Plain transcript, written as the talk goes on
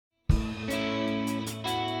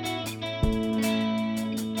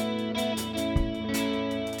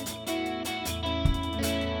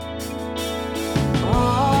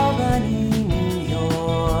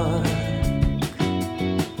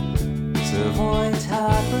Savoy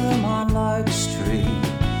tap room on Lark Street.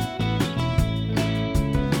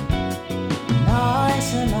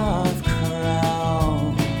 Nice enough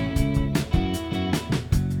crowd.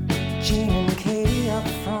 Gene and Katie up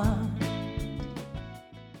front.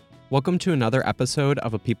 Welcome to another episode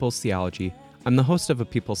of A People's Theology. I'm the host of A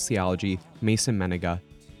People's Theology, Mason Menega.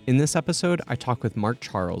 In this episode, I talk with Mark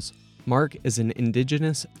Charles. Mark is an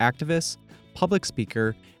Indigenous activist, public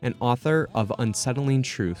speaker, and author of Unsettling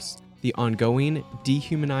Truths, the ongoing,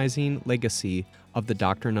 dehumanizing legacy of the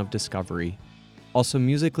doctrine of discovery. Also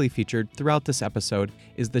musically featured throughout this episode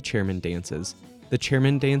is the Chairman Dances. The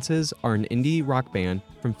Chairman Dances are an indie rock band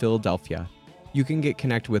from Philadelphia. You can get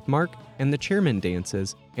connected with Mark and the Chairman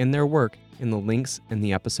Dances and their work in the links in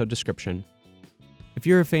the episode description. If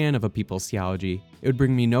you're a fan of A People's Theology, it would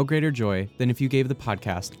bring me no greater joy than if you gave the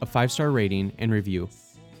podcast a 5-star rating and review.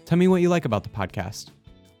 Tell me what you like about the podcast.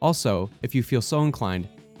 Also, if you feel so inclined,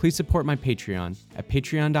 please support my Patreon at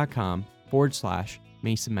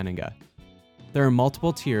patreon.com/Mason Menega. There are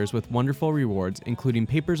multiple tiers with wonderful rewards, including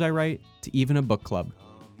papers I write to even a book club.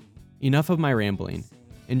 Enough of my rambling.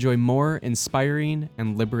 Enjoy more inspiring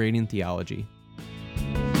and liberating theology.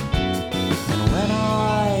 And when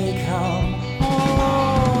I come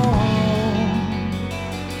home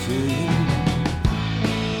to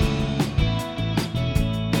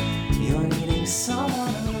you, you're needing someone around.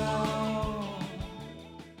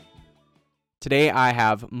 Today I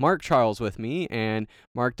have Mark Charles with me, and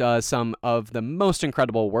Mark does some of the most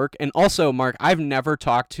incredible work. And also, Mark, I've never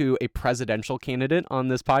talked to a presidential candidate on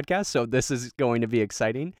this podcast, so this is going to be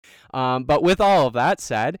exciting. But with all of that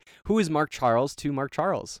said, who is Mark Charles to Mark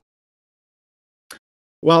Charles?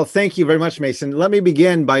 Well, thank you very much, Mason. Let me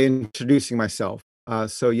begin by introducing myself.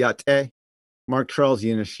 Yate, Mark Charles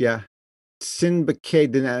Yinishya, Sin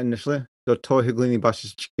Bake Dinanishla, do Tohiglini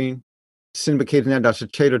Bashes Chikin, Sin Bake Dinadasha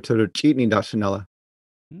Chater to Chitni Dashanella.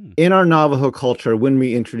 In our Navajo culture, when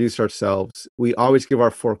we introduce ourselves, we always give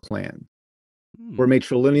our 4 clans. We're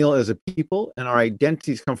matrilineal as a people, and our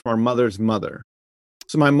identities come from our mother's mother.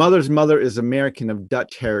 So my mother's mother is American of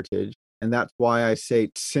Dutch heritage, and that's why I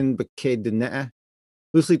say Sin Bake Dinaa.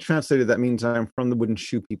 Loosely translated, that means I'm from the wooden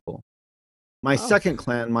shoe people. My second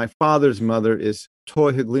clan, my father's mother, is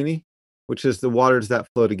Tohiglini, which is the waters that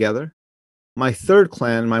flow together. My third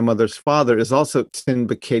clan, my mother's father, is also Tsin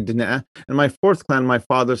Bake Dinaa. And my fourth clan, my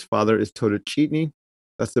father's father, is Totochitni.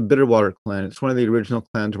 That's the Bitterwater clan. It's one of the original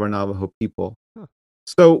clans of our Navajo people.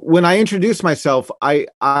 So when I introduce myself, I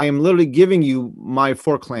am literally giving you my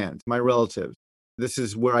 4 clans, my relatives. This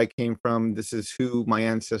is where I came from. This is who my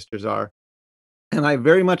ancestors are. And I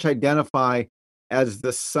very much identify as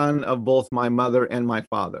the son of both my mother and my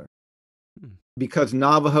father. Because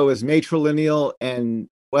Navajo is matrilineal and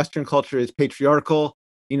Western culture is patriarchal.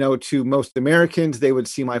 You know, to most Americans, they would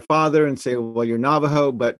see my father and say, well, you're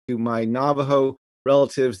Navajo. But to my Navajo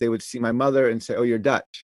relatives, they would see my mother and say, oh, you're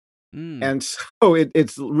Dutch. And so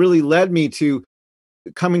it's really led me to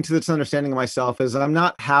coming to this understanding of myself as I'm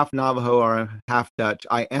not half Navajo or half Dutch.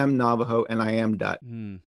 I am Navajo and I am Dutch.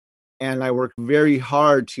 And I work very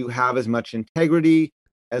hard to have as much integrity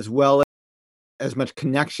as well as much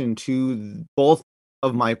connection to both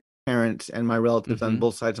of my parents and my relatives on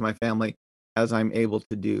both sides of my family as I'm able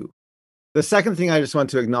to do. The second thing I just want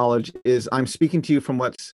to acknowledge is I'm speaking to you from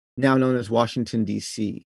what's now known as Washington,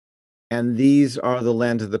 D.C. And these are the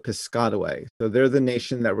lands of the Piscataway. So they're the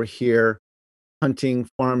nation that were here hunting,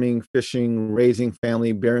 farming, fishing, raising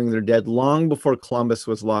family, burying their dead long before Columbus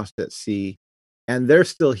was lost at sea. And they're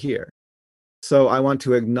still here. So I want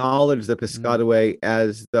to acknowledge the Piscataway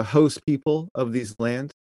as the host people of these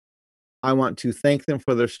lands. I want to thank them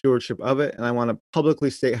for their stewardship of it. And I want to publicly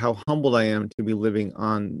state how humbled I am to be living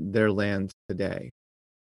on their lands today.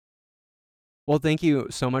 Well, thank you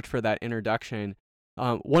so much for that introduction.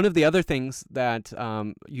 One of the other things that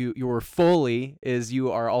you are fully is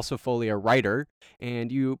you are also fully a writer,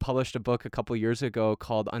 and you published a book a couple years ago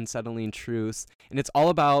called Unsettling Truths, and it's all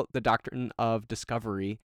about the doctrine of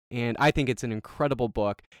discovery, and I think it's an incredible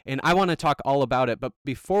book, and I want to talk all about it, but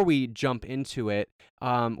before we jump into it,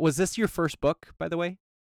 was this your first book, by the way?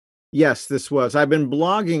 Yes, this was. I've been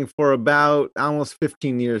blogging for about almost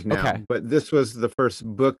 15 years now, but this was the first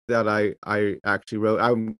book that I actually wrote.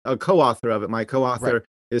 I'm a co-author of it. My co-author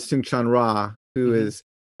is Sung-Chan Ra, who is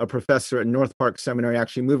a professor at North Park Seminary,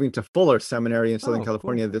 actually moving to Fuller Seminary in Southern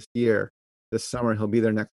California this year. This summer, he'll be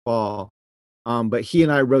there next fall. But he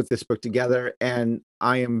and I wrote this book together, and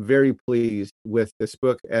I am very pleased with this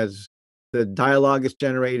book as the dialogue is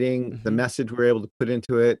generating, the message we're able to put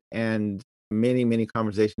into it, and many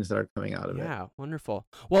conversations that are coming out of it. Yeah, wonderful.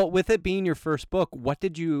 Well, with it being your first book, what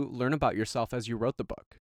did you learn about yourself as you wrote the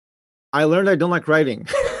book? I learned I don't like writing.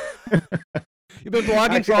 You've been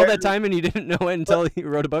blogging for all that time and you didn't know it until you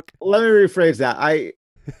wrote a book? Let me rephrase that.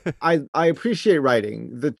 I appreciate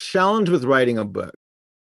writing. The challenge with writing a book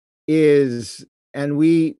is, and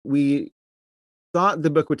we thought the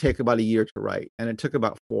book would take about a year to write, and it took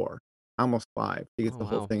about 4, almost 5, to get Oh, the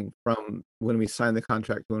whole wow. thing from when we signed the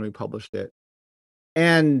contract to when we published it.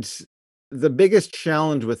 And the biggest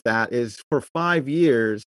challenge with that is for 5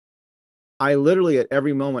 years, I literally at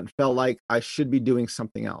every moment felt like I should be doing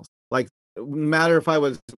something else. Like, no matter if I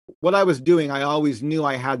was what I was doing, I always knew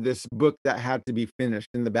I had this book that had to be finished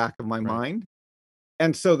in the back of my Right. mind.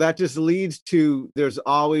 And so that just leads to there's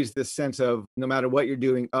always this sense of no matter what you're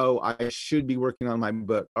doing, oh, I should be working on my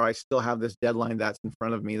book, or I still have this deadline that's in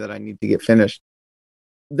front of me that I need to get finished.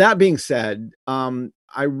 That being said,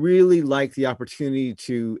 I really like the opportunity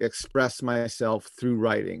to express myself through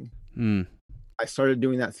writing. Mm. I started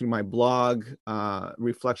doing that through my blog,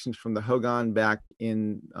 Reflections from the Hogan, back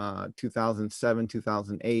in 2007,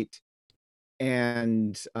 2008.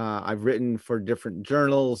 And I've written for different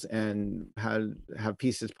journals and have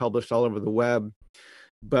pieces published all over the web.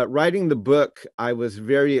 But writing the book, I was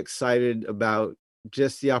very excited about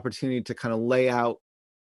just the opportunity to kind of lay out,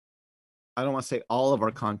 I don't want to say all of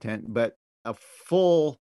our content, but a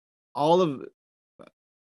full, all of,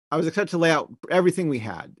 I was excited to lay out everything we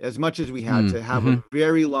had, as much as we had, to have a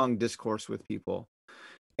very long discourse with people.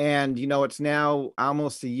 And, it's now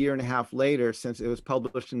almost a year and a half later since it was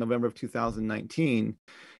published in November of 2019.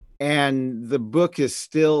 And the book is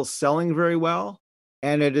still selling very well.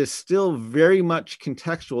 And it is still very much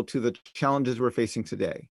contextual to the challenges we're facing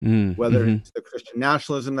today, whether it's the Christian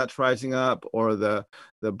nationalism that's rising up or the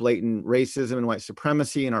blatant racism and white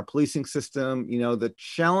supremacy in our policing system. The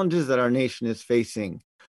challenges that our nation is facing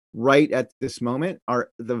right at this moment are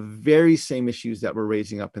the very same issues that we're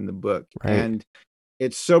raising up in the book. Right. And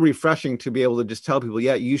it's so refreshing to be able to just tell people,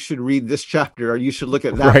 yeah, you should read this chapter or you should look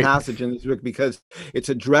at that passage in this book because it's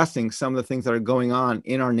addressing some of the things that are going on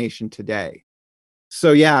in our nation today.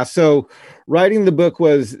 So, yeah, so writing the book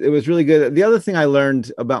was really good. The other thing I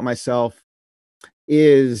learned about myself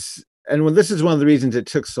is, and this is one of the reasons it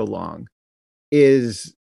took so long,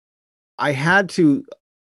 is I had to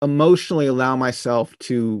emotionally allow myself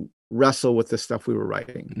to wrestle with the stuff we were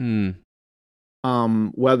writing.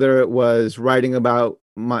 Whether it was writing about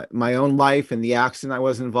my own life and the accident I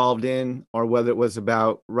was involved in, or whether it was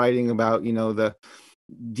about writing about, the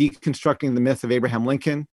deconstructing the myth of Abraham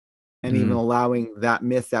Lincoln and even allowing that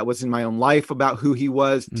myth that was in my own life about who he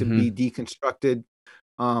was to be deconstructed,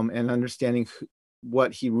 and understanding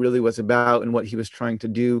what he really was about and what he was trying to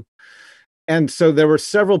do. And so there were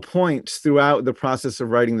several points throughout the process of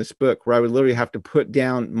writing this book where I would literally have to put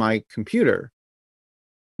down my computer,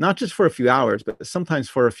 not just for a few hours, but sometimes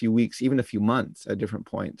for a few weeks, even a few months at different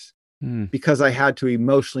points, because I had to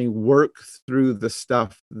emotionally work through the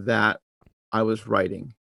stuff that I was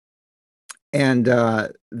writing. And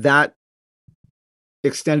that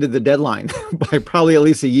extended the deadline by probably at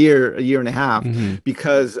least a year and a half,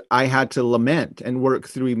 because I had to lament and work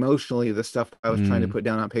through emotionally the stuff I was trying to put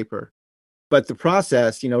down on paper. But the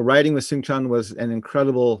process, writing with Seung-Chan was an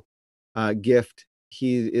incredible gift.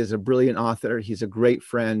 He is a brilliant author. He's a great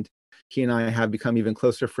friend. He and I have become even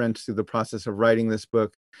closer friends through the process of writing this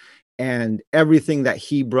book. And everything that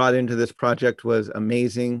he brought into this project was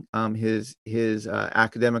amazing. His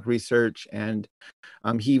academic research, and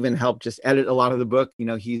he even helped just edit a lot of the book.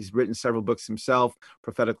 He's written several books himself,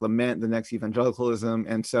 Prophetic Lament, The Next Evangelicalism.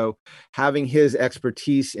 And so having his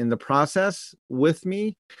expertise in the process with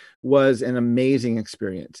me was an amazing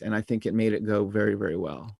experience. And I think it made it go very, very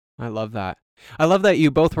well. I love that. I love that you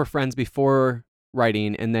both were friends before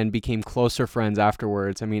writing and then became closer friends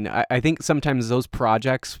afterwards. I mean, I think sometimes those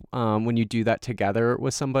projects, when you do that together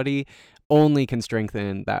with somebody, only can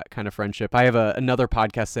strengthen that kind of friendship. I have another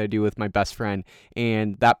podcast that I do with my best friend,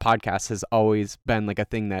 and that podcast has always been like a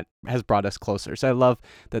thing that has brought us closer. So I love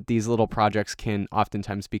that these little projects can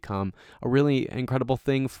oftentimes become a really incredible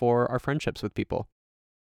thing for our friendships with people.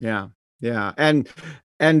 Yeah. Yeah. And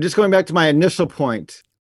just going back to my initial point,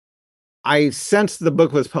 since the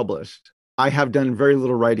book was published, I have done very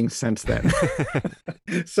little writing since then.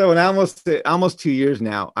 So in almost 2 years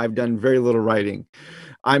now, I've done very little writing.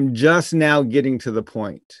 I'm just now getting to the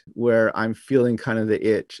point where I'm feeling kind of the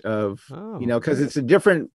itch of, because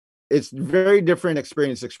it's very different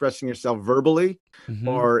experience expressing yourself verbally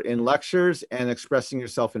or in lectures and expressing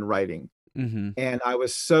yourself in writing. And I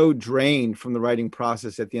was so drained from the writing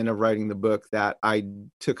process at the end of writing the book that I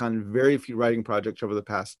took on very few writing projects over the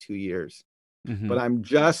past 2 years. Mm-hmm. But I'm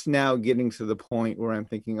just now getting to the point where I'm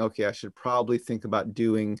thinking, okay, I should probably think about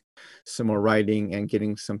doing some more writing and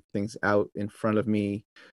getting some things out in front of me.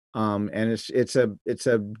 And it's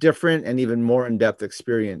a different and even more in-depth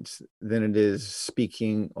experience than it is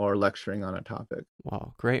speaking or lecturing on a topic.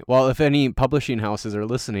 Wow, great. Well, if any publishing houses are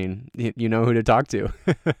listening, you know who to talk to.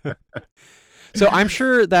 So I'm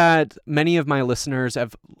sure that many of my listeners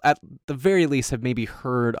have, at the very least, have maybe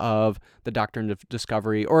heard of the doctrine of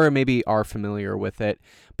discovery or maybe are familiar with it.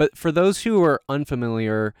 But for those who are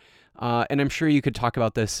unfamiliar, and I'm sure you could talk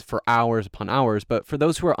about this for hours upon hours, but for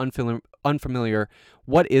those who are unfamiliar,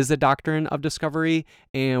 what is the doctrine of discovery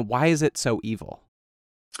and why is it so evil?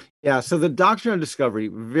 Yeah, so the doctrine of discovery,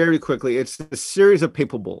 very quickly, it's a series of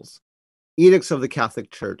papal bulls, edicts of the Catholic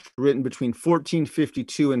Church, written between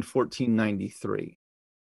 1452 and 1493.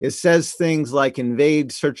 It says things like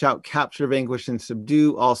invade, search out, capture, vanquish, and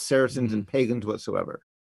subdue all Saracens and pagans whatsoever.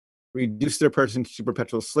 Reduce their persons to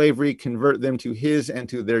perpetual slavery, convert them to his and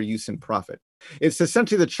to their use and profit. It's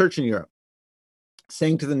essentially the church in Europe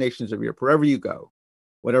saying to the nations of Europe, wherever you go,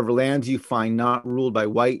 whatever lands you find not ruled by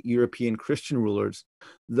white European Christian rulers,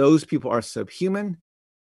 those people are subhuman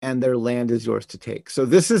and their land is yours to take. So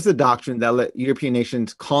this is the doctrine that let European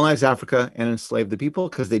nations colonize Africa and enslave the people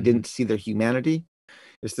because they didn't see their humanity.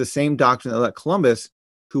 It's the same doctrine that let Columbus,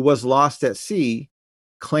 who was lost at sea,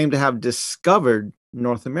 claim to have discovered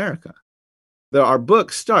North America. Our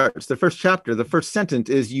book starts, the first chapter, the first sentence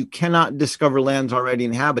is, you cannot discover lands already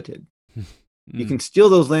inhabited. You can steal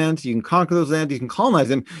those lands, you can conquer those lands, you can colonize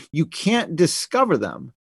them. You can't discover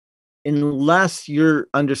them unless your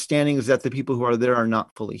understanding is that the people who are there are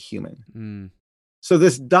not fully human. So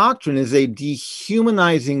this doctrine is a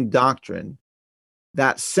dehumanizing doctrine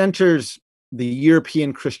that centers the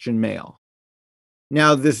European Christian male.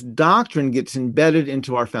 Now, this doctrine gets embedded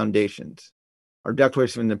into our foundations. Our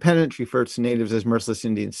Declaration of Independence refers to natives as merciless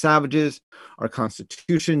Indian savages. Our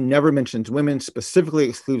Constitution never mentions women, specifically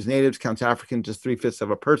excludes natives, counts Africans as 3/5 of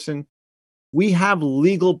a person. We have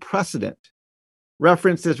legal precedent,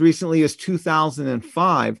 referenced as recently as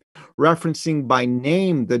 2005, referencing by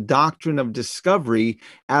name the doctrine of discovery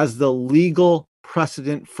as the legal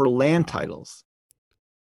precedent for land titles.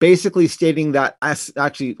 Basically stating that,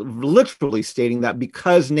 actually literally stating that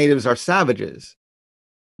because natives are savages,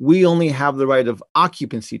 we only have the right of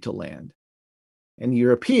occupancy to land. And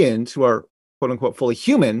Europeans, who are quote unquote fully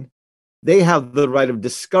human, they have the right of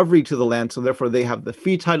discovery to the land. So therefore they have the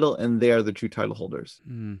fee title and they are the true title holders.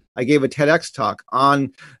 I gave a TEDx talk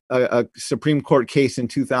on a Supreme Court case in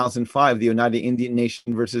 2005, the Oneida Indian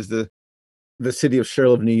Nation versus the city of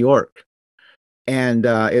Sherrill, New York. And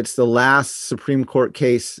it's the last Supreme Court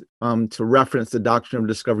case to reference the doctrine of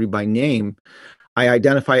discovery by name. I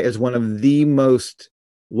identify it as one of the most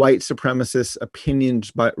white supremacist opinions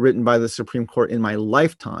written by the Supreme Court in my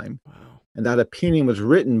lifetime. Wow. And that opinion was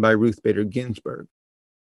written by Ruth Bader Ginsburg.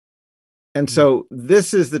 And so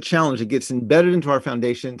this is the challenge. It gets embedded into our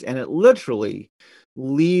foundations, and it literally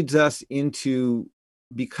leads us into,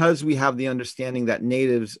 because we have the understanding that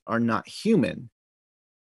natives are not human,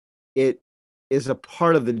 it is a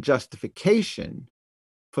part of the justification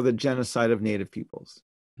for the genocide of native peoples.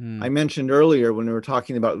 I mentioned earlier when we were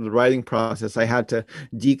talking about the writing process, I had to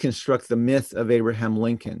deconstruct the myth of Abraham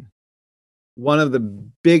Lincoln. One of the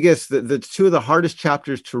biggest, the two of the hardest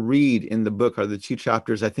chapters to read in the book are the two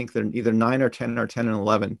chapters, I think they're either 9 or 10 or 10 and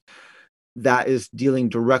 11, that is dealing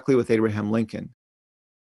directly with Abraham Lincoln.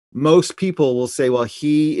 Most people will say, well,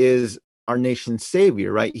 he is our nation's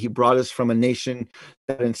savior, right? He brought us from a nation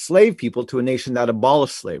that enslaved people to a nation that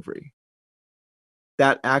abolished slavery.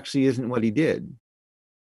 That actually isn't what he did.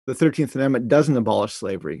 The 13th Amendment doesn't abolish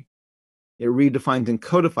slavery. It redefines and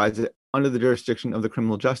codifies it under the jurisdiction of the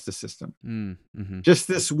criminal justice system. Just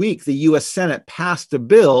this week, the U.S. Senate passed a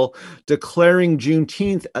bill declaring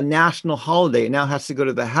Juneteenth a national holiday. It now has to go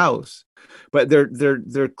to the House. But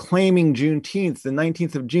they're claiming Juneteenth, the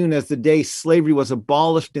 19th of June, as the day slavery was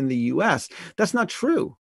abolished in the U.S. That's not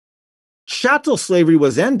true. Chattel slavery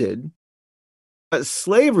was ended, but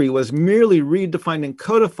slavery was merely redefined and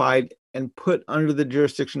codified and put under the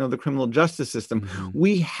jurisdiction of the criminal justice system.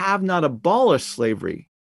 We have not abolished slavery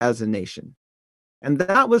as a nation. And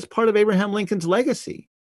that was part of Abraham Lincoln's legacy.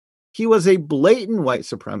 He was a blatant white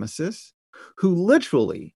supremacist who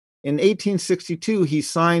literally, in 1862, he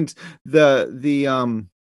signed the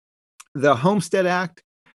Homestead Act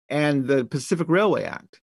and the Pacific Railway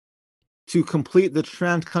Act to complete the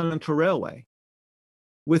Transcontinental Railway.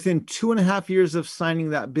 Within 2.5 years of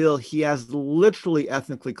signing that bill, he has literally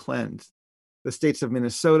ethnically cleansed the states of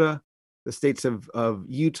Minnesota, the states of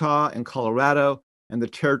Utah and Colorado, and the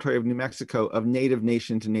territory of New Mexico of native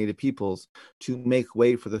nations and native peoples to make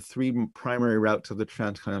way for the three primary routes of the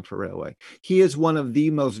Transcontinental Railway. He is one of the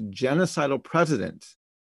most genocidal presidents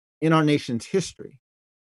in our nation's history.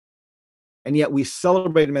 And yet we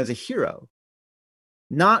celebrate him as a hero,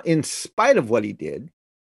 not in spite of what he did,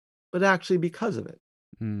 but actually because of it.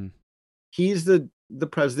 Mm. He's the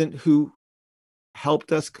president who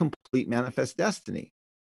helped us complete Manifest Destiny.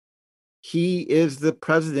 He is the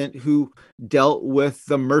president who dealt with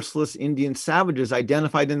the merciless Indian savages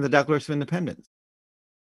identified in the Declaration of Independence.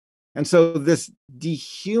 And so this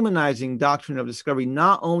dehumanizing doctrine of discovery,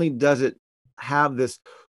 not only does it have this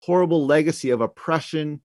horrible legacy of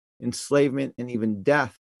oppression, enslavement, and even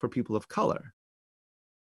death for people of color,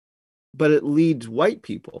 but it leads white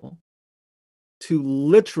people to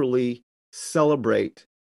literally celebrate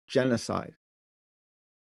genocide.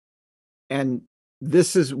 And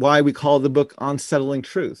this is why we call the book Unsettling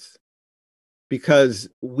Truth, because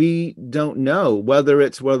we don't know whether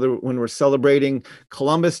when we're celebrating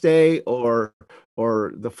Columbus Day or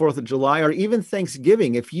the 4th of July or even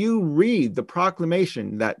Thanksgiving. If you read the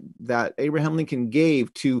proclamation that Abraham Lincoln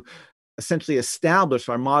gave to essentially establish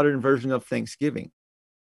our modern version of Thanksgiving,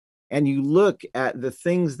 and you look at the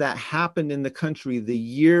things that happened in the country the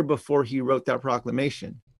year before he wrote that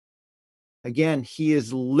proclamation, again, he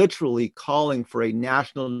is literally calling for a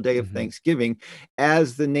national day of Thanksgiving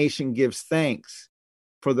as the nation gives thanks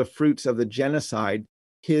for the fruits of the genocide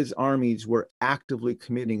his armies were actively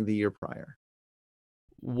committing the year prior.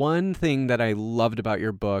 One thing that I loved about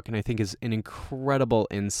your book, and I think is an incredible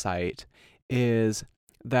insight, is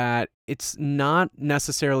that it's not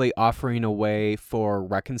necessarily offering a way for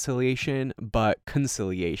reconciliation, but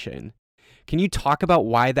conciliation. Can you talk about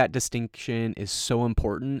why that distinction is so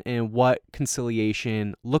important and what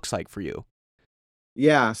conciliation looks like for you?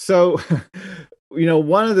 Yeah. So,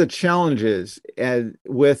 one of the challenges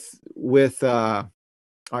with our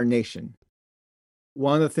nation,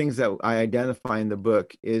 one of the things that I identify in the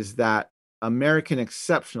book is that American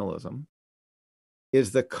exceptionalism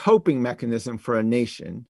is the coping mechanism for a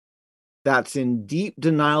nation that's in deep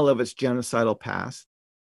denial of its genocidal past,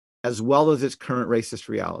 as well as its current racist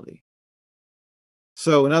reality.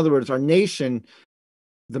 So, in other words, our nation,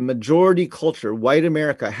 the majority culture, white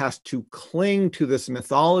America, has to cling to this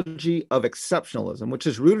mythology of exceptionalism, which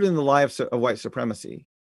is rooted in the lie of white supremacy.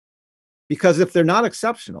 Because if they're not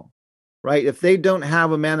exceptional, right, if they don't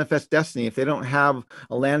have a manifest destiny, if they don't have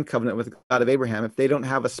a land covenant with the God of Abraham, if they don't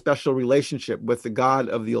have a special relationship with the God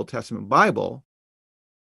of the Old Testament Bible,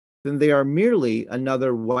 then they are merely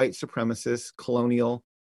another white supremacist, colonial,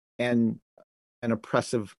 and an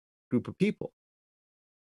oppressive group of people.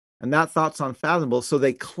 And that thought's unfathomable. So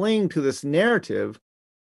they cling to this narrative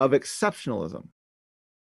of exceptionalism.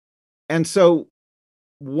 And so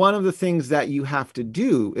one of the things that you have to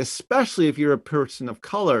do, especially if you're a person of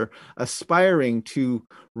color aspiring to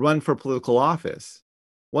run for political office,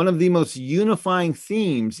 one of the most unifying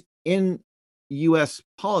themes in US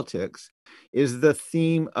politics is the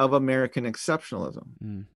theme of American exceptionalism.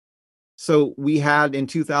 Mm. So we had in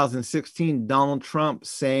 2016 Donald Trump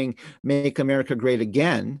saying, "Make America great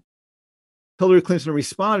again." Hillary Clinton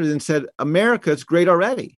responded and said, "America's great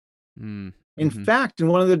already." Mm. In fact, in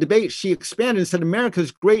one of the debates, she expanded and said,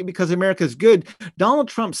 "America's great because America's good." Donald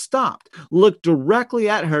Trump stopped, looked directly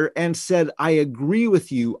at her, and said, "I agree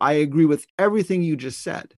with you. I agree with everything you just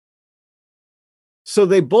said." So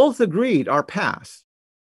they both agreed our past,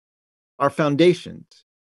 our foundations,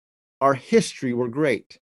 our history were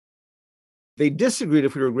great. They disagreed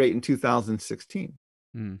if we were great in 2016.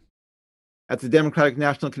 Mm. At the Democratic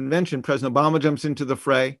National Convention, President Obama jumps into the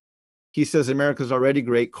fray. He says America's already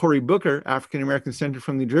great. Cory Booker, African-American senator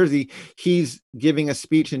from New Jersey, he's giving a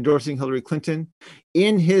speech endorsing Hillary Clinton.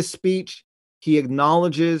 In his speech, he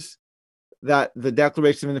acknowledges that the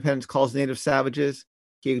Declaration of Independence calls native savages.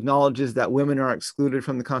 He acknowledges that women are excluded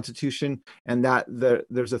from the Constitution and that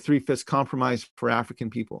there's a three-fifths compromise for African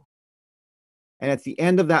people. And at the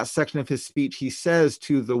end of that section of his speech, he says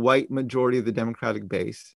to the white majority of the Democratic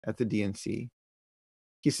base at the DNC,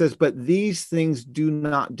 he says, "But these things do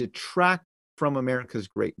not detract from America's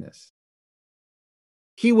greatness."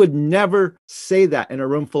 He would never say that in a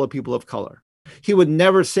room full of people of color. He would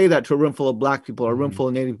never say that to a room full of Black people or a room full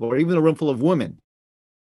of Native people or even a room full of women.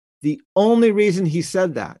 The only reason he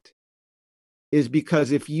said that is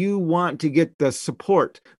because if you want to get the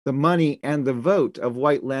support, the money, and the vote of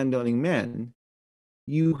white landowning men,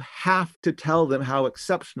 you have to tell them how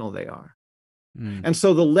exceptional they are. Mm. And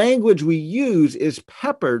so the language we use is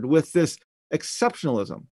peppered with this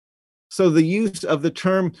exceptionalism. So the use of the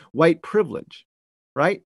term white privilege,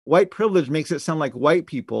 right? White privilege makes it sound like white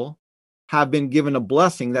people have been given a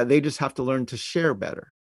blessing that they just have to learn to share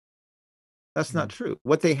better. That's not true.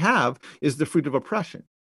 What they have is the fruit of oppression.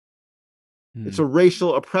 It's a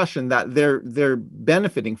racial oppression that they're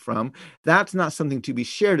benefiting from. That's not something to be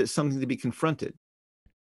shared. It's something to be confronted.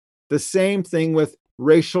 The same thing with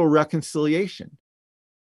racial reconciliation.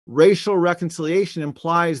 Racial reconciliation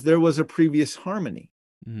implies there was a previous harmony.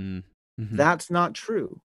 That's not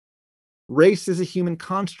true. Race is a human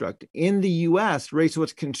construct. In the US, race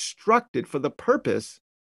was constructed for the purpose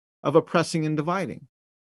of oppressing and dividing.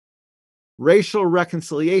 Racial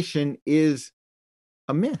reconciliation is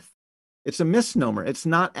a myth. It's a misnomer. It's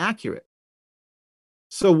not accurate.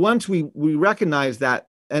 So once we recognize that,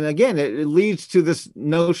 and again, it leads to this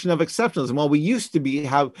notion of exceptionalism. While we used to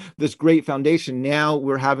have this great foundation, now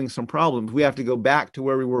we're having some problems. We have to go back to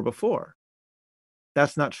where we were before.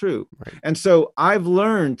 That's not true. Right. And so I've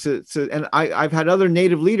learned and I've had other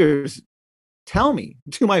Native leaders tell me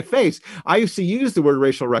to my face, I used to use the word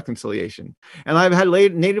racial reconciliation. And I've had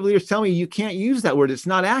Native leaders tell me, you can't use that word. It's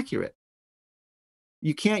not accurate.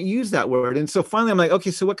 You can't use that word. And so finally I'm like, okay,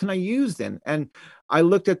 so what can I use then? And I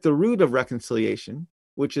looked at the root of reconciliation,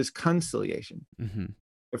 which is conciliation.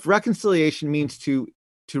 If reconciliation means to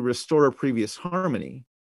restore a previous harmony,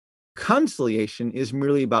 conciliation is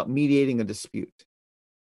merely about mediating a dispute.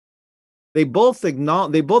 They both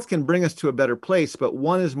can bring us to a better place, but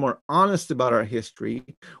one is more honest about our history,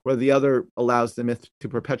 where the other allows the myth to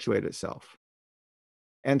perpetuate itself.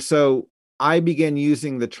 And so I began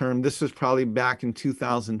using the term, this was probably back in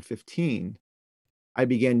 2015, I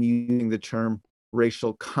began using the term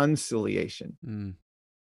racial conciliation.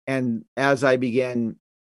 And as I began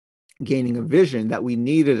gaining a vision that we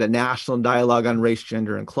needed a national dialogue on race,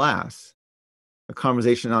 gender, and class, a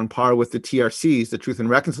conversation on par with the TRCs, the Truth and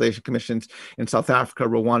Reconciliation Commissions in South Africa,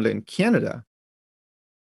 Rwanda, and Canada,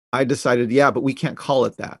 I decided, but we can't call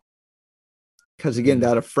it that. Because again,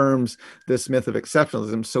 that affirms this myth of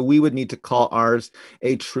exceptionalism. So we would need to call ours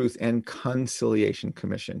a Truth and Conciliation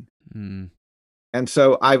Commission. And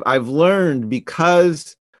so I've learned,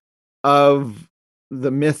 because of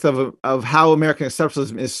the myth of how American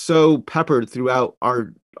exceptionalism is so peppered throughout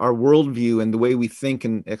our worldview and the way we think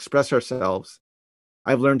and express ourselves,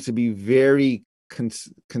 I've learned to be very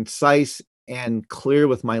concise and clear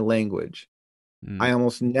with my language. I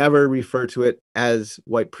almost never refer to it as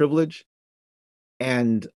white privilege.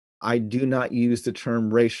 And I do not use the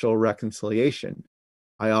term racial reconciliation.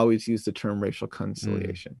 I always use the term racial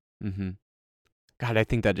conciliation. God, I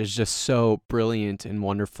think that is just so brilliant and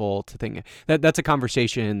wonderful to think. That's a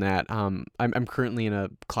conversation that I'm currently in a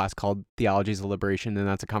class called Theology is Liberation, and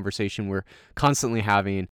that's a conversation we're constantly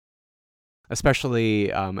having,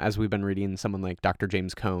 especially as we've been reading someone like Dr.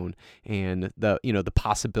 James Cone, and the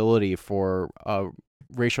possibility for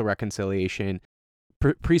racial reconciliation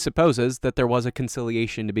presupposes that there was a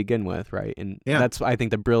conciliation to begin with, right? And that's, I think,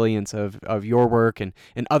 the brilliance of your work and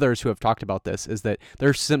others who have talked about this, is that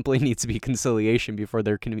there simply needs to be conciliation before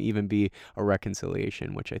there can even be a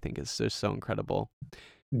reconciliation, which I think is just so incredible.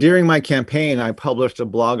 During my campaign, I published a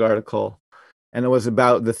blog article, and it was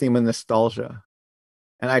about the theme of nostalgia.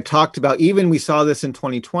 And I talked about, even we saw this in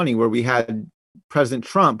 2020, where we had President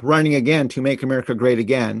Trump running again to make America great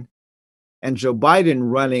again, and Joe Biden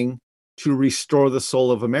running to restore the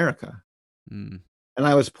soul of America. And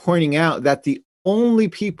I was pointing out that the only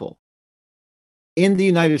people in the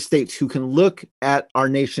United States who can look at our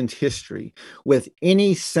nation's history with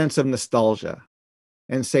any sense of nostalgia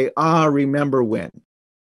and say, remember when?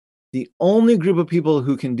 The only group of people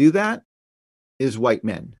who can do that is white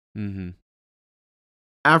men.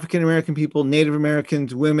 African-American people, Native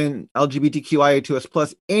Americans, women,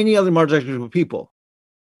 LGBTQIA2S+, any other marginalized group of people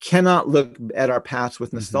cannot look at our past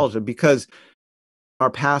with nostalgia, because our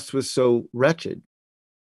past was so wretched.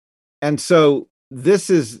 And so this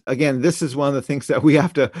is one of the things that we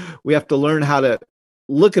have to learn how to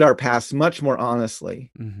look at our past much more honestly,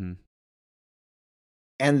 and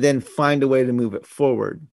then find a way to move it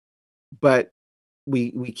forward. But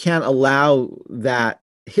we can't allow that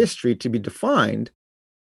history to be defined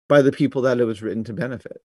by the people that it was written to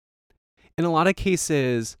benefit. In a lot of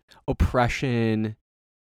cases, oppression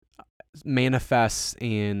manifests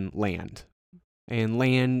in land, and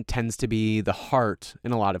land tends to be the heart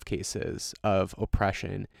in a lot of cases of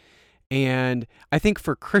oppression. And I think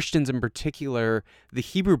for Christians in particular, the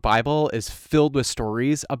Hebrew Bible is filled with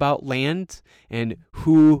stories about land and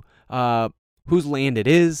whose land it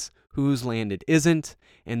is, whose land it isn't,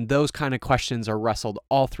 and those kind of questions are wrestled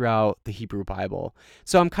all throughout the Hebrew Bible.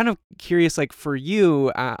 So I'm kind of curious, like for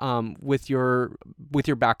you, with your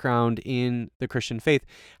background in the Christian faith,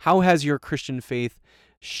 how has your Christian faith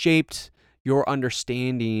shaped your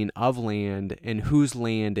understanding of land and whose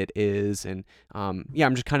land it is. And yeah,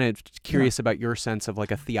 I'm just kind of curious about your sense of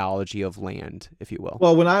like a theology of land, if you will.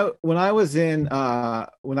 Well, when I was in a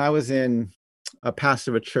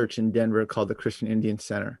pastor of a church in Denver called the Christian Indian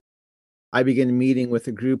Center, I began meeting with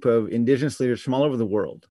a group of indigenous leaders from all over the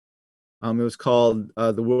world. It was called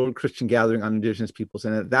the World Christian Gathering on Indigenous Peoples.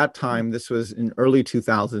 And at that time, this was in early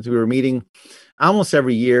 2000s, we were meeting almost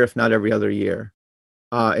every year, if not every other year,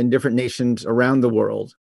 in different nations around the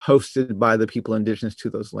world, hosted by the people indigenous to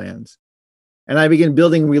those lands. And I began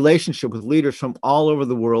building relationship with leaders from all over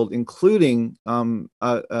the world, including some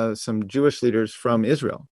Jewish leaders from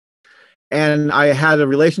Israel. And I had a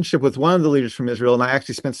relationship with one of the leaders from Israel, and I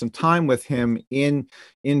actually spent some time with him in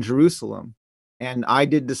Jerusalem. And I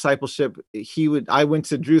did discipleship. I went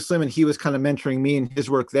to Jerusalem, and he was kind of mentoring me in his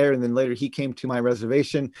work there. And then later he came to my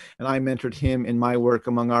reservation, and I mentored him in my work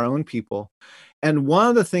among our own people. And one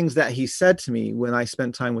of the things that he said to me when I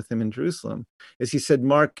spent time with him in Jerusalem is he said,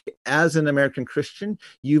 Mark, as an American Christian,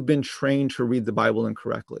 you've been trained to read the Bible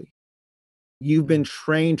incorrectly. You've been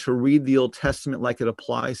trained to read the Old Testament like it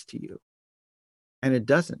applies to you. And it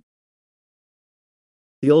doesn't.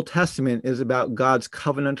 The Old Testament is about God's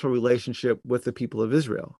covenantal relationship with the people of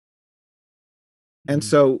Israel. And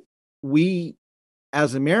so we,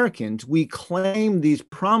 as Americans, we claim these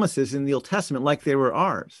promises in the Old Testament like they were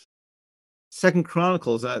ours. Second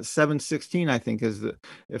Chronicles 7:16, I think, is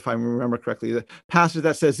if I remember correctly, the passage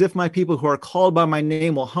that says, if my people who are called by my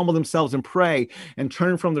name will humble themselves and pray and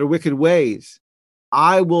turn from their wicked ways,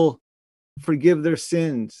 I will forgive their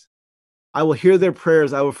sins. I will hear their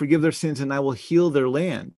prayers. I will forgive their sins, and I will heal their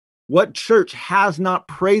land. What church has not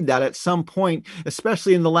prayed that at some point,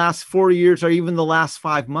 especially in the last 4 years or even the last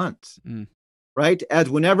 5 months? Right? As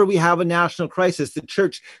whenever we have a national crisis, the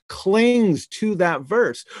church clings to that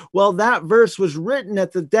verse. Well, that verse was written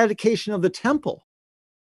at the dedication of the temple,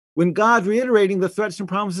 when God reiterating the threats and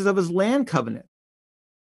promises of his land covenant.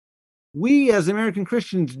 We as American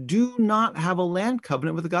Christians do not have a land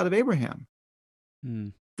covenant with the God of Abraham.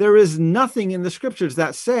 There is nothing in the scriptures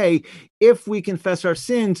that say, if we confess our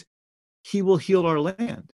sins, he will heal our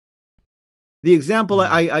land. The example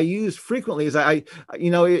I use frequently is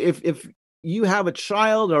if you have a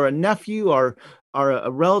child or a nephew or a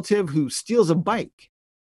relative who steals a bike,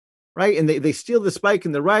 right? And they steal this bike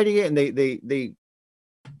and they're riding it and they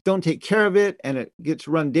don't take care of it and it gets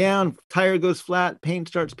run down, tire goes flat, paint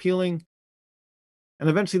starts peeling. And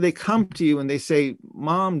eventually they come to you and they say,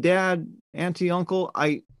 Mom, Dad, Auntie, Uncle,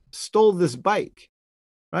 I stole this bike,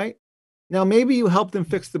 right? Now, maybe you help them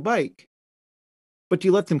fix the bike, but do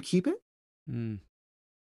you let them keep it? Do you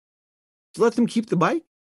let them keep the bike?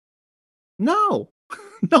 No,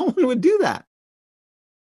 no one would do that,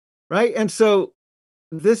 right? And so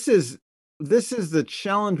this is the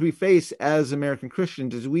challenge we face as American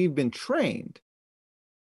Christians, is we've been trained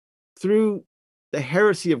through the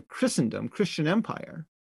heresy of Christendom, Christian empire,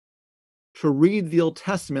 to read the Old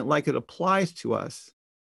Testament like it applies to us,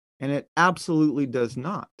 and it absolutely does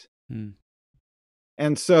not.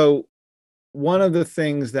 And so one of the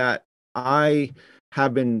things that I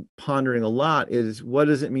have been pondering a lot is, what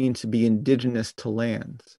does it mean to be indigenous to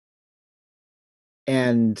lands?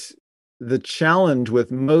 And the challenge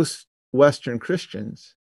with most Western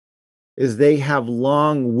Christians is they have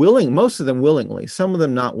most of them willingly, some of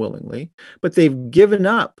them not willingly, but they've given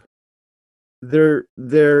up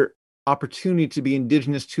their opportunity to be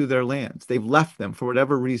indigenous to their lands. They've left them for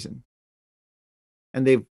whatever reason, and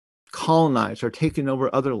they've colonized or taken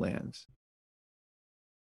over other lands.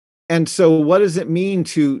 And so what does it mean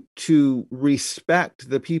to respect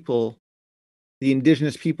the people, the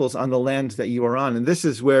indigenous peoples on the lands that you are on? And this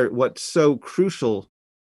is what's so crucial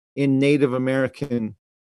in Native American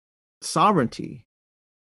sovereignty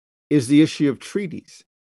is the issue of treaties.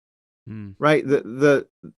 Right?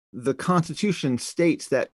 The Constitution states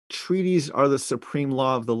that treaties are the supreme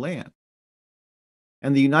law of the land.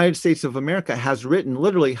 And the United States of America has written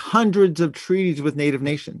literally hundreds of treaties with Native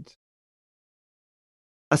nations.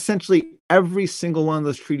 Essentially, every single one of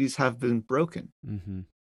those treaties have been broken.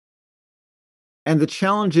 And the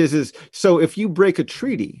challenge is so if you break a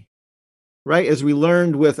treaty, right, as we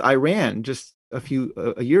learned with Iran just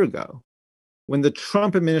a year ago, when the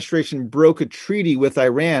Trump administration broke a treaty with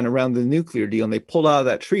Iran around the nuclear deal and they pulled out of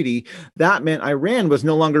that treaty, that meant Iran was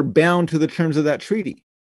no longer bound to the terms of that treaty,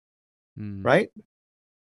 right?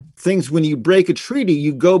 When you break a treaty,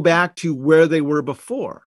 you go back to where they were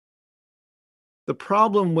before. The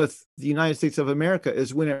problem with the United States of America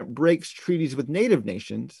is when it breaks treaties with Native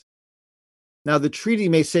nations, Now, the treaty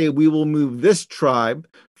may say we will move this tribe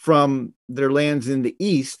from their lands in the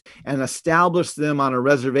east and establish them on a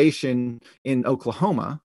reservation in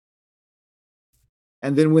Oklahoma.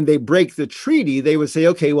 And then when they break the treaty, they would say,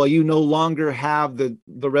 okay, well, you no longer have the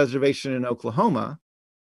reservation in Oklahoma.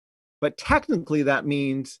 But technically, that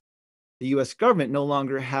means the U.S. government no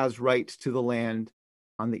longer has rights to the land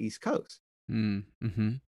on the East Coast.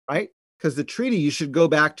 Mm-hmm. Right? Because the treaty, you should go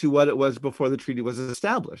back to what it was before the treaty was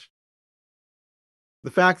established. The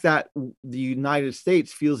fact that the United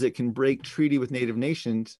States feels it can break treaty with Native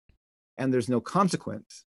nations and there's no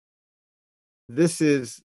consequence. This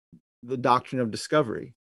is the doctrine of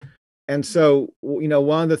discovery. And so,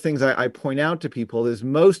 one of the things I point out to people is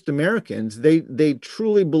most Americans, they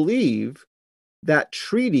truly believe that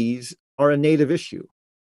treaties are a Native issue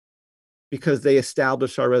because they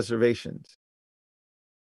establish our reservations.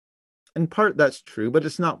 In part, that's true, but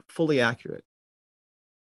it's not fully accurate.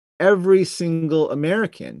 Every single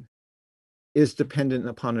American is dependent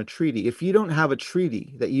upon a treaty. If you don't have a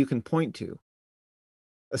treaty that you can point to,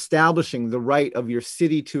 establishing the right of your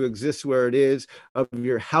city to exist where it is, of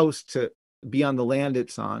your house to be on the land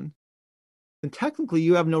it's on, then technically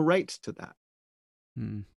you have no rights to that.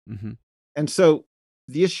 Mm-hmm. And so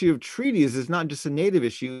the issue of treaties is not just a Native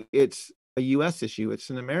issue, it's a U.S. issue, it's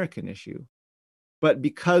an American issue. But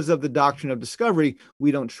because of the doctrine of discovery,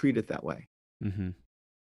 we don't treat it that way. Mm-hmm.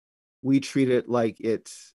 We treat it like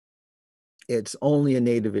it's only a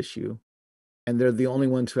Native issue, and they're the only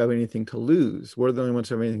ones who have anything to lose. We're the only ones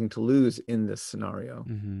who have anything to lose in this scenario,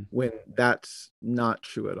 when that's not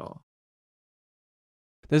true at all.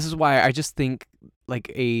 This is why I just think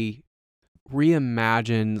like a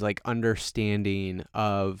reimagined understanding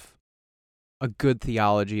of a good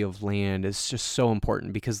theology of land is just so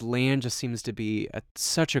important, because land just seems to be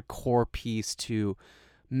such a core piece to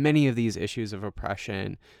many of these issues of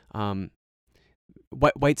oppression.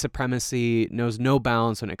 White supremacy knows no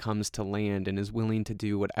bounds when it comes to land and is willing to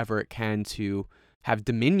do whatever it can to have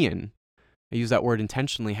dominion. I use that word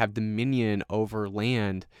intentionally, have dominion over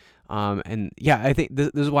land. And yeah, I think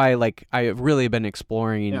this is why I've really been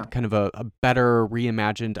exploring kind of a better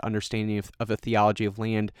reimagined understanding of a theology of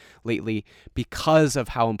land lately, because of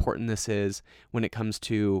how important this is when it comes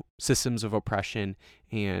to systems of oppression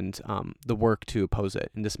and the work to oppose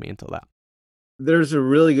it and dismantle that. There's a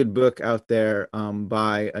really good book out there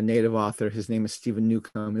by a Native author. His name is Stephen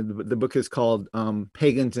Newcomb. The book is called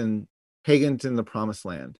Pagans in the Promised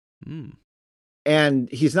Land. And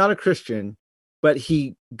he's not a Christian, but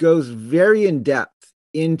he goes very in depth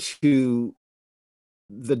into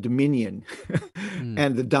the dominion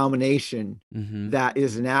and the domination that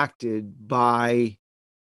is enacted by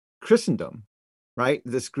Christendom, right?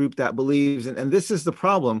 This group that believes, and this is the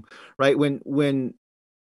problem, right? When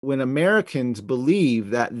Americans believe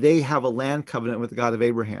that they have a land covenant with the God of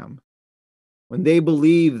Abraham, when they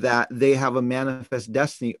believe that they have a manifest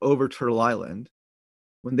destiny over Turtle Island,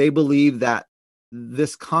 when they believe that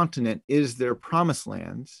this continent is their promised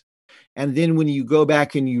lands, and then when you go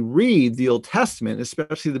back and you read the Old Testament,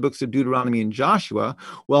 especially the books of Deuteronomy and Joshua,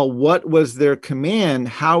 well, what was their command?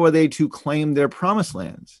 How are they to claim their promised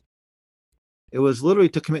lands? It was literally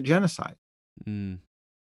to commit genocide.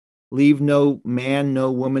 Leave no man,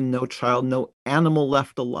 no woman, no child, no animal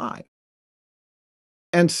left alive.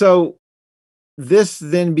 And so this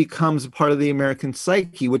then becomes a part of the American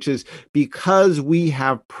psyche, which is because we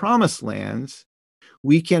have promised lands,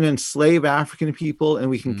 we can enslave African people and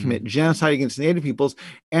we can commit genocide against Native peoples,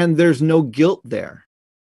 and there's no guilt there.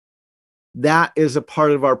 That is a part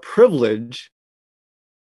of our privilege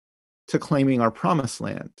to claiming our promised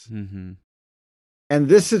lands. And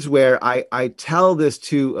this is where I tell this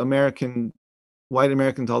to white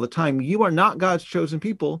Americans all the time. You are not God's chosen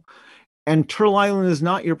people, and Turtle Island is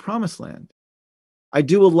not your promised land. I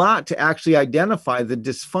do a lot to actually identify the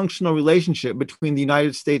dysfunctional relationship between the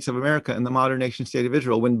United States of America and the modern nation state of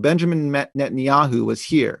Israel. When Benjamin Netanyahu was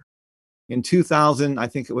here in 2000, I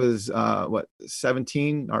think it was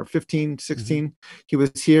 17 or 15, 16, he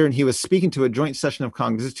was here and he was speaking to a joint session of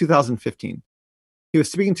Congress. This is 2015. He was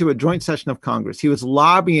speaking to a joint session of Congress. He was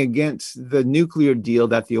lobbying against the nuclear deal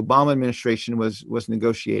that the Obama administration was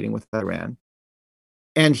negotiating with Iran.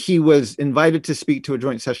 And he was invited to speak to a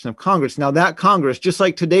joint session of Congress. Now, that Congress, just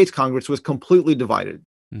like today's Congress, was completely divided.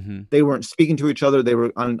 They weren't speaking to each other. They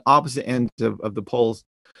were on opposite ends of the polls.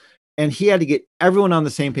 And he had to get everyone on the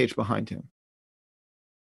same page behind him.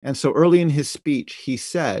 And so early in his speech, he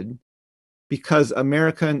said, because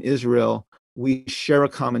America and Israel, we share a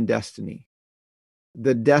common destiny,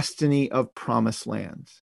 the destiny of promised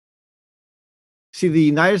lands. See, the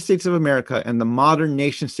United States of America and the modern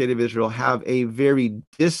nation state of Israel have a very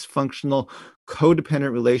dysfunctional,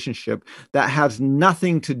 codependent relationship that has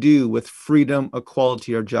nothing to do with freedom,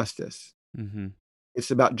 equality, or justice. Mm-hmm.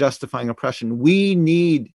 It's about justifying oppression. We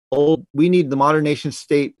need the modern nation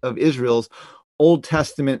state of Israel's Old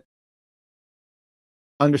Testament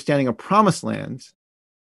understanding of promised lands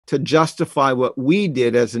to justify what we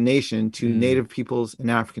did as a nation to Native peoples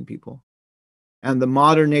and African people. And the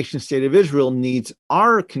modern nation state of Israel needs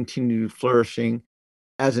our continued flourishing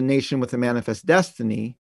as a nation with a manifest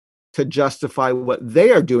destiny to justify what they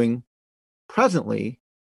are doing presently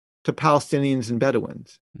to Palestinians and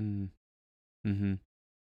Bedouins. Mm-hmm.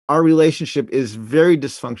 Our relationship is very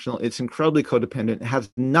dysfunctional. It's incredibly codependent. It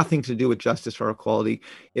has nothing to do with justice or equality.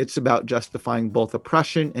 It's about justifying both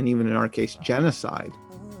oppression and, even in our case, genocide.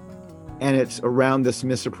 And it's around this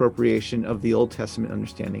misappropriation of the Old Testament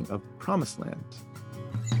understanding of promised lands.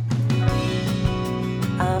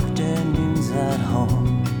 Afternoons at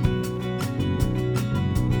home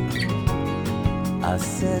are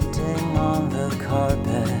sitting on the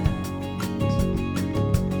carpet,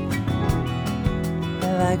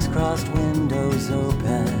 legs crossed, windows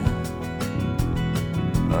open,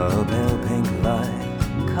 a pale pink light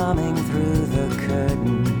coming through the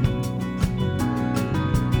curtain.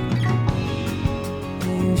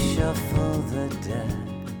 You shuffle the deck.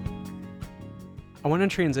 I want to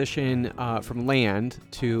transition from land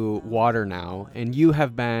to water now, and you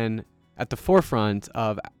have been at the forefront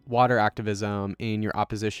of water activism in your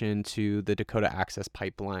opposition to the Dakota Access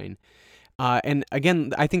Pipeline. And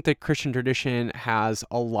again, I think the Christian tradition has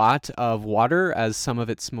a lot of water as some of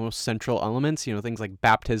its most central elements, things like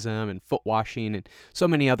baptism and foot washing and so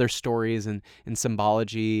many other stories and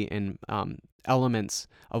symbology and elements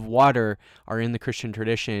of water are in the Christian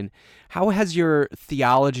tradition. How has your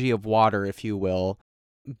theology of water, if you will,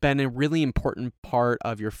 been a really important part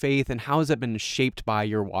of your faith, and how has it been shaped by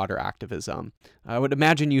your water activism? I would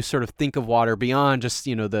imagine you sort of think of water beyond just,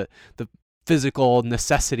 the physical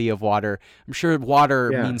necessity of water. I'm sure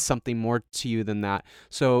water means something more to you than that.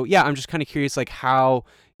 So yeah, I'm just kind of curious, like how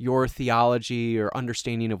your theology or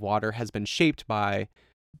understanding of water has been shaped by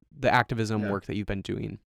the activism work that you've been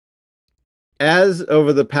doing. As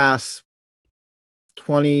over the past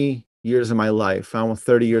 20 years of my life, almost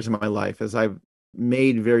 30 years of my life, as I've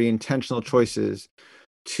made very intentional choices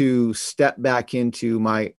to step back into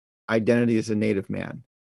my identity as a Native man.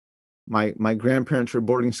 My grandparents were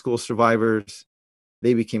boarding school survivors.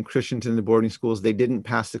 They became Christians in the boarding schools. They didn't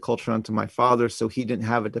pass the culture on to my father, so he didn't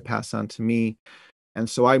have it to pass on to me. And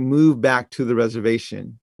so I moved back to the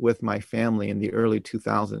reservation with my family in the early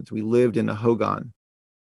 2000s. We lived in a hogan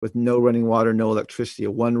with no running water, no electricity,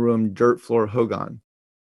 a one-room dirt floor hogan,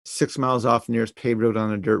 6 miles off the nearest paved road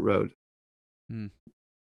on a dirt road.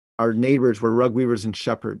 Our neighbors were rug weavers and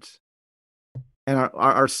shepherds. And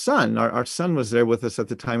our son was there with us at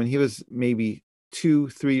the time, and he was maybe 3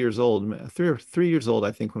 years old, 3 years old,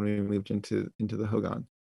 I think, when we moved into the hogan.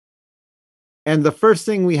 And the first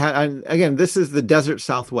thing we had, and again, this is the desert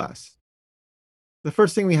Southwest. The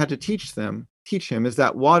first thing we had to teach him is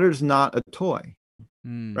that water's not a toy,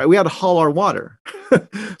 right? We had to haul our water.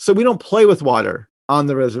 So we don't play with water on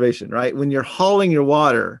the reservation, right? When you're hauling your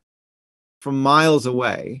water from miles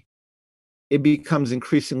away, it becomes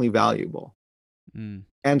increasingly valuable.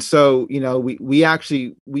 And so,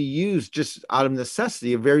 we use, just out of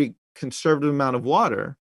necessity, a very conservative amount of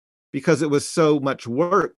water because it was so much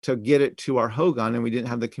work to get it to our hogan, and we didn't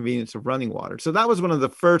have the convenience of running water. So that was one of the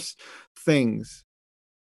first things.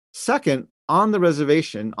 Second, on the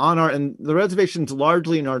reservation, and the reservation's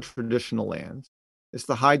largely in our traditional lands. It's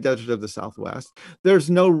the high desert of the Southwest. There's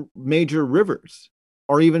no major rivers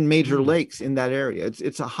or even major lakes in that area.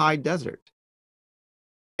 It's a high desert.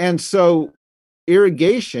 And so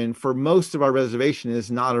irrigation for most of our reservation is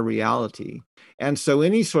not a reality. And so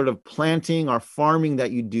any sort of planting or farming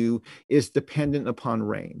that you do is dependent upon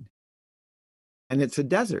rain. And it's a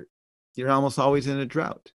desert. You're almost always in a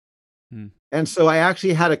drought. And so I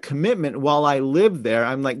actually had a commitment while I lived there.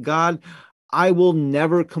 I'm like, God, I will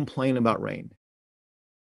never complain about rain.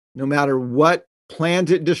 No matter what plant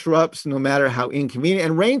it disrupts, no matter how inconvenient.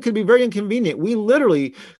 And rain could be very inconvenient. We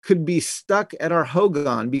literally could be stuck at our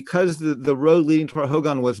hogan because the road leading to our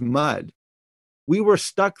hogan was mud. We were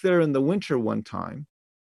stuck there in the winter one time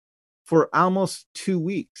for almost 2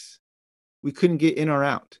 weeks. We couldn't get in or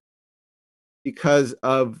out because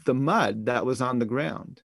of the mud that was on the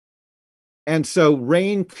ground. And so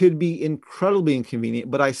rain could be incredibly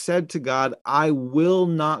inconvenient, but I said to God, I will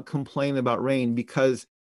not complain about rain because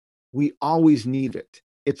we always need it.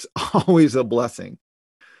 It's always a blessing.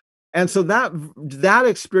 And so that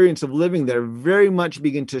experience of living there very much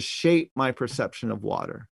began to shape my perception of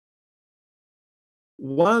water.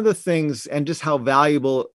 One of the things, and just how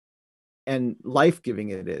valuable and life-giving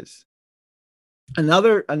it is.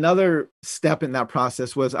 Another step in that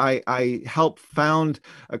process was I helped found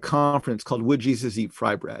a conference called Would Jesus Eat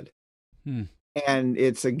Fry Bread? Hmm. And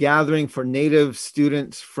it's a gathering for Native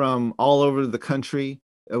students from all over the country.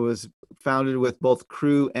 It was founded with both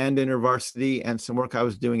Crew and InterVarsity, and some work I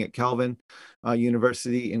was doing at Calvin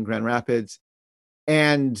University in Grand Rapids.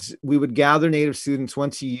 And we would gather Native students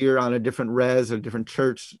once a year on a different res or different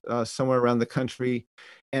church somewhere around the country,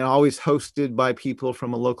 and always hosted by people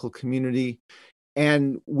from a local community.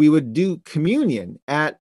 And we would do communion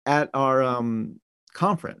at our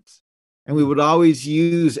conference, and we would always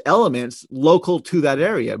use elements local to that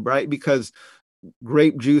area, right? Because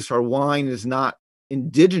grape juice or wine is not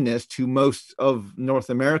indigenous to most of North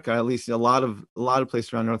America, at least a lot of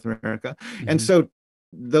places around North America. Mm-hmm. And so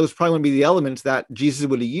those probably would be the elements that Jesus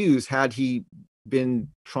would have used had he been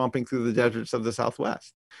tromping through the deserts of the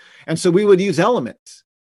Southwest. And so we would use elements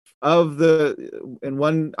of and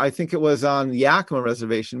one, I think it was on the Yakima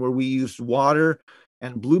Reservation, where we used water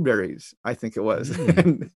and blueberries, I think it was.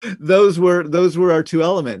 And those were our two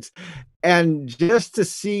elements. And just to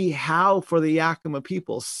see how, for the Yakima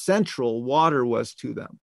people, central water was to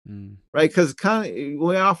them. Right? Because kind of,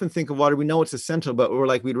 we often think of water, we know it's essential, but we're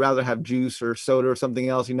like, we'd rather have juice or soda or something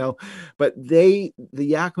else, But the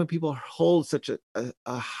Yakima people hold such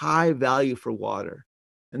a high value for water.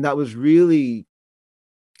 And that was really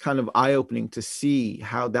kind of eye-opening to see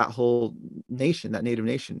how that whole nation, that Native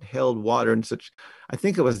nation, held water in such, I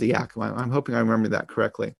think it was the Yakima. I'm hoping I remember that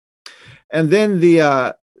correctly. And then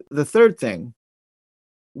the third thing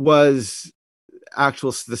was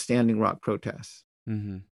the Standing Rock protests.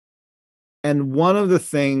 Mm-hmm. And one of the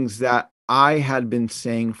things that I had been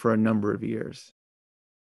saying for a number of years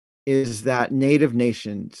is that Native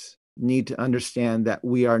nations need to understand that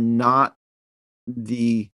we are not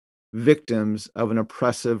the victims of an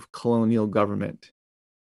oppressive colonial government.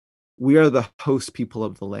 We are the host people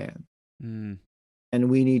of the land. And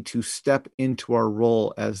we need to step into our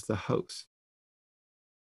role as the host.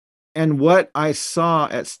 And what I saw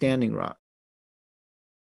at Standing Rock,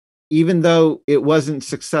 even though it wasn't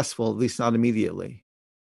successful, at least not immediately,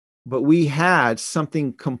 but we had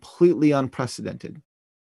something completely unprecedented.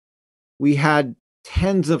 We had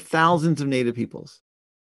tens of thousands of Native peoples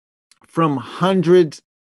from hundreds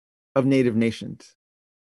of Native nations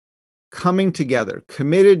coming together,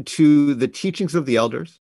 committed to the teachings of the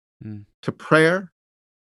elders, to prayer,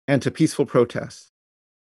 and to peaceful protest,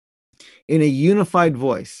 in a unified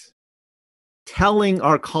voice, telling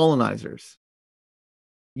our colonizers,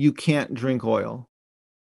 you can't drink oil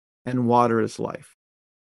and water is life.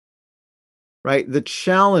 Right? The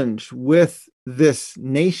challenge with this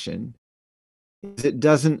nation is it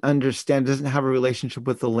doesn't understand, doesn't have a relationship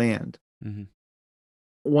with the land. Mm-hmm.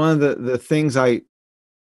 One of the things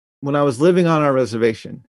when I was living on our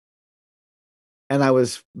reservation and I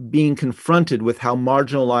was being confronted with how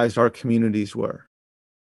marginalized our communities were,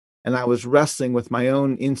 and I was wrestling with my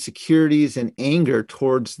own insecurities and anger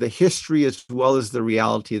towards the history as well as the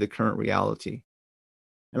reality, the current reality.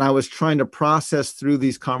 And I was trying to process through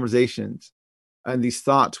these conversations and these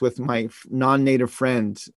thoughts with my non-Native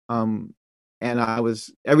friends. And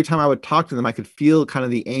every time I would talk to them, I could feel kind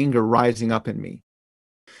of the anger rising up in me.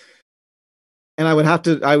 And I would have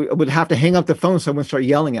to hang up the phone so I wouldn't start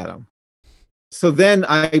yelling at them. So then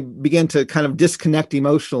I began to kind of disconnect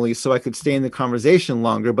emotionally so I could stay in the conversation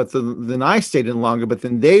longer, but then I stayed in longer, but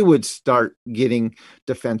then they would start getting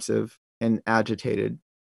defensive and agitated,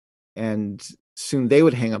 and soon they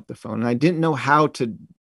would hang up the phone. And I didn't know how to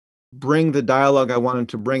bring the dialogue I wanted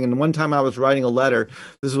to bring. And one time I was writing a letter.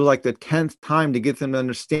 This was like the 10th time to get them to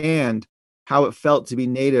understand how it felt to be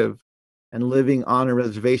Native and living on a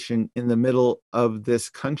reservation in the middle of this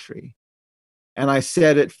country. And I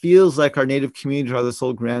said, it feels like our Native communities are this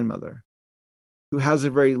old grandmother who has a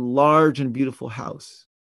very large and beautiful house.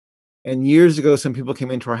 And years ago, some people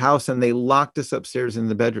came into our house and they locked us upstairs in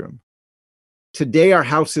the bedroom. Today, our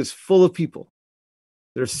house is full of people.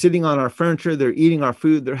 They're sitting on our furniture, they're eating our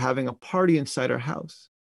food, they're having a party inside our house.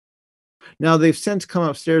 Now, they've since come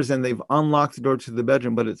upstairs and they've unlocked the door to the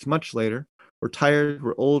bedroom, but it's much later. We're tired,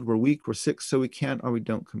 we're old, we're weak, we're sick, so we can't or we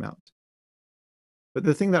don't come out. But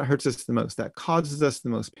the thing that hurts us the most, that causes us the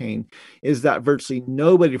most pain, is that virtually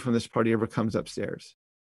nobody from this party ever comes upstairs,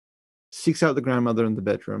 seeks out the grandmother in the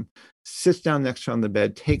bedroom, sits down next to her on the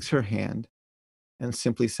bed, takes her hand, and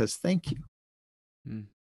simply says, thank you.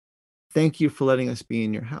 Thank you for letting us be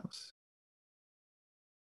in your house.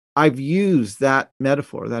 I've used that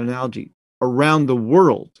metaphor, that analogy around the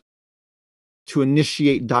world to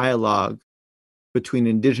initiate dialogue between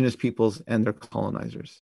indigenous peoples and their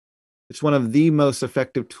colonizers. It's one of the most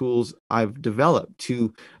effective tools I've developed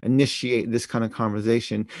to initiate this kind of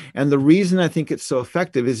conversation. And the reason I think it's so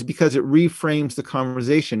effective is because it reframes the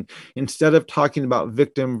conversation. Instead of talking about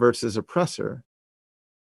victim versus oppressor,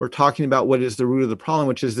 we're talking about what is the root of the problem,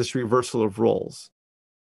 which is this reversal of roles.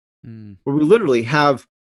 Where we literally have,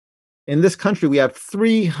 in this country, we have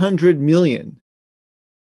 300 million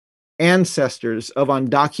ancestors of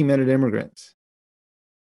undocumented immigrants.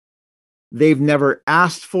 They've never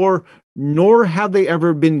asked for, nor have they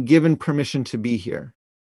ever been given permission to be here.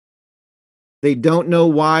 They don't know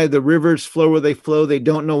why the rivers flow where they flow. They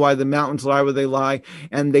don't know why the mountains lie where they lie.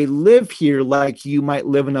 And they live here like you might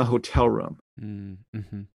live in a hotel room.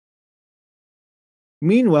 Mm-hmm.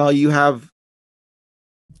 Meanwhile, you have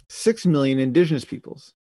 6 million indigenous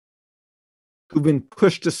peoples who've been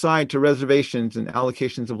pushed aside to reservations and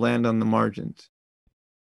allocations of land on the margins.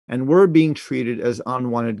 And we're being treated as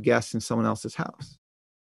unwanted guests in someone else's house.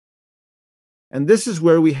 And this is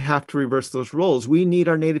where we have to reverse those roles. We need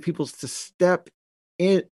our Native peoples to step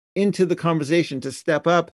into the conversation, to step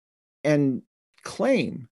up and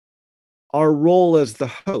claim our role as the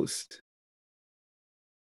host.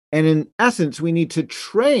 And in essence, we need to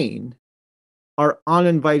train our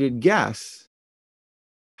uninvited guests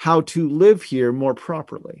how to live here more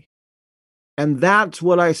properly. And that's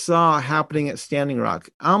what I saw happening at Standing Rock.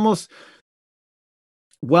 Almost,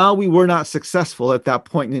 while we were not successful at that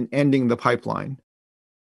point in ending the pipeline,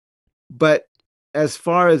 but as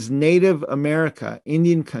far as Native America,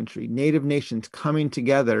 Indian country, Native nations coming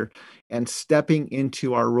together and stepping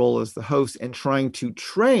into our role as the host and trying to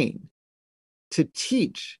train, to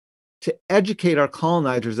teach, to educate our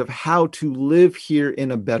colonizers of how to live here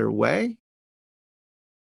in a better way,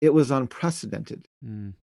 it was unprecedented.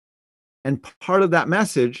 And part of that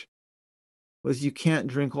message was you can't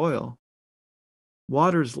drink oil.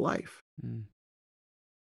 Water's life.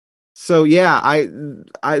 So yeah,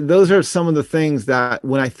 I those are some of the things that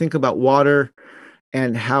when I think about water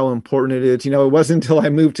and how important it is, it wasn't until I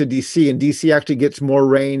moved to DC, and DC actually gets more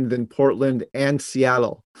rain than Portland and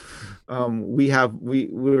Seattle. We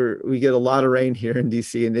get a lot of rain here in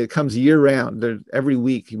DC, and it comes year round. Every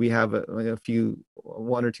week we have a few,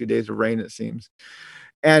 1 or 2 days of rain, it seems.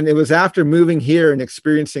 And it was after moving here and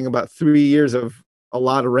experiencing about 3 years of a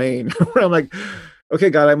lot of rain where I'm like, okay,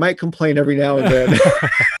 God, I might complain every now and then.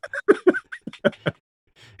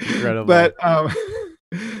 Incredible.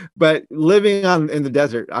 But living in the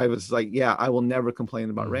desert, I was like, yeah, I will never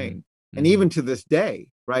complain about rain. And even to this day,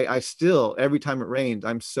 right, I still, every time it rains,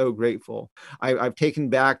 I'm so grateful. I've taken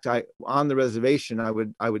back on the reservation, I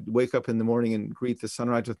would wake up in the morning and greet the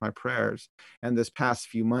sunrise with my prayers. And this past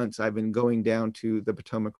few months, I've been going down to the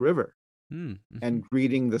Potomac River and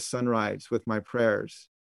greeting the sunrise with my prayers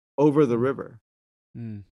over the river.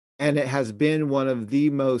 And it has been one of the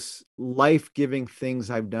most life-giving things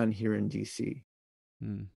I've done here in DC,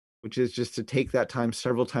 which is just to take that time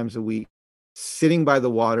several times a week, sitting by the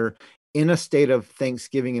water in a state of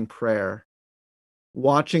thanksgiving and prayer,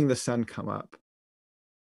 watching the sun come up,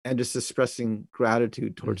 and just expressing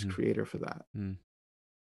gratitude towards Creator for that.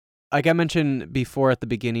 Like I mentioned before at the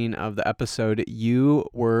beginning of the episode, you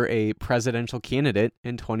were a presidential candidate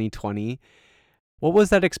in 2020. What was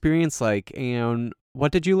that experience like, and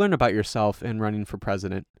what did you learn about yourself in running for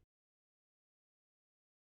president?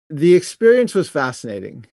 The experience was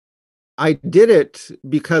fascinating. I did it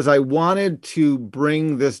because I wanted to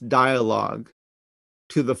bring this dialogue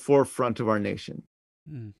to the forefront of our nation.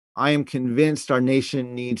 I am convinced our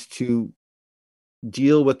nation needs to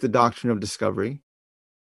deal with the doctrine of discovery.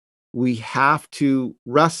 We have to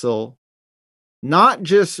wrestle, not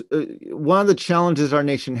just one of the challenges our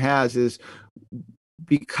nation has is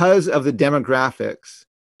because of the demographics,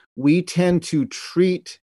 we tend to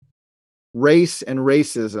treat race and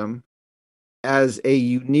racism as a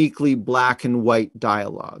uniquely black and white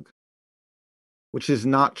dialogue, which is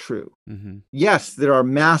not true. Yes, there are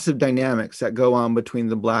massive dynamics that go on between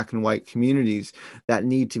the black and white communities that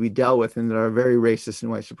need to be dealt with and that are very racist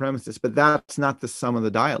and white supremacist, but that's not the sum of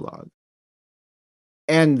the dialogue.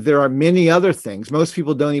 And there are many other things. Most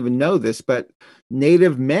people don't even know this, but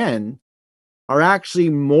Native men are actually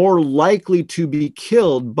more likely to be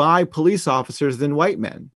killed by police officers than white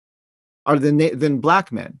men, or than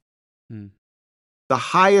black men. The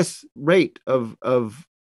highest rate of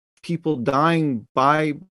people dying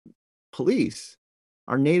by police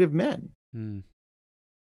are Native men.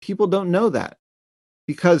 People don't know that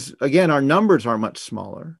because, again, our numbers are much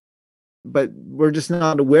smaller. but we're just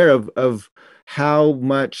not aware of how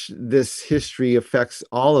much this history affects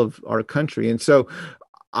all of our country. And so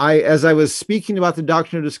as I was speaking about the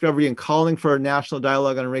doctrine of discovery and calling for a national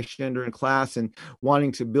dialogue on racial gender in class and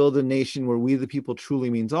wanting to build a nation where we the people truly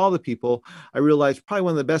means all the people, I realized probably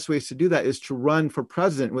one of the best ways to do that is to run for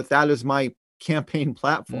president with that as my campaign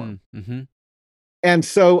platform. Mm-hmm. And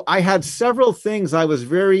so I had several things I was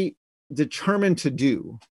very determined to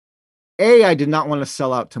do. I did not want to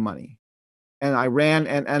sell out to money. And I ran,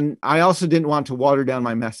 and I also didn't want to water down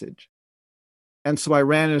my message. And so I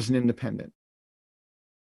ran as an independent.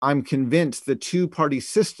 I'm convinced the two-party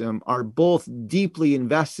system are both deeply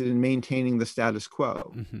invested in maintaining the status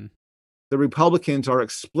quo. Mm-hmm. The Republicans are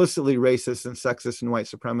explicitly racist and sexist and white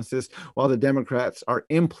supremacists, while the Democrats are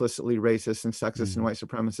implicitly racist and sexist and white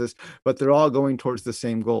supremacists, but they're all going towards the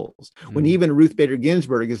same goals. When even Ruth Bader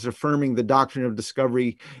Ginsburg is affirming the doctrine of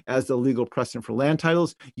discovery as the legal precedent for land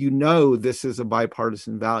titles, you know this is a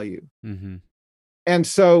bipartisan value. Mm-hmm. And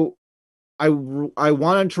so I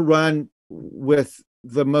wanted to run with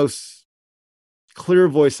the most clear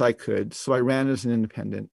voice I could, so I ran as an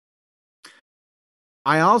independent.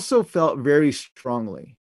 I also felt very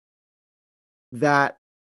strongly that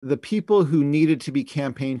the people who needed to be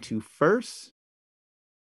campaigned to first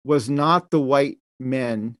was not the white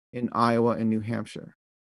men in Iowa and New Hampshire,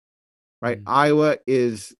 right? Iowa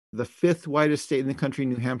is the 5th whitest state in the country.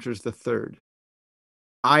 New Hampshire is the 3rd.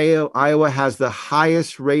 Iowa has the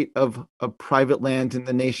highest rate of private land in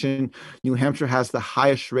the nation. New Hampshire has the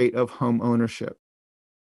highest rate of home ownership.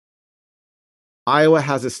 Iowa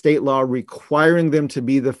has a state law requiring them to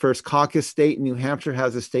be the first caucus state. New Hampshire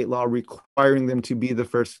has a state law requiring them to be the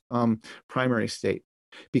first primary state.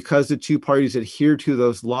 Because the two parties adhere to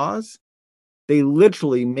those laws, they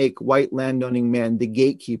literally make white landowning men the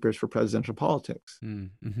gatekeepers for presidential politics.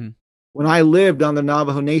 Mm-hmm. When I lived on the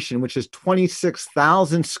Navajo Nation, which is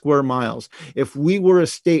 26,000 square miles, if we were a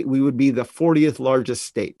state, we would be the 40th largest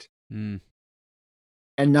state. And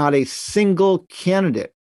not a single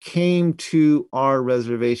candidate came to our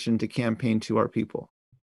reservation to campaign to our people.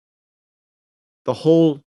 The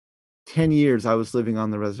whole 10 years I was living on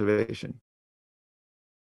the reservation.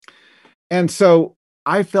 And so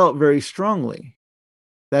I felt very strongly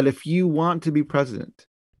that if you want to be president,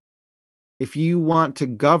 if you want to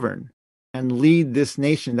govern and lead this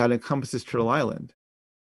nation that encompasses Turtle Island,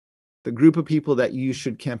 the group of people that you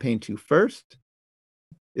should campaign to first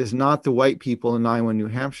is not the white people in Iowa and New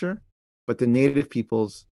Hampshire, but the native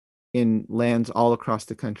peoples in lands all across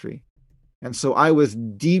the country. And so I was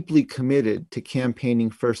deeply committed to campaigning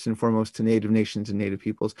first and foremost to Native nations and Native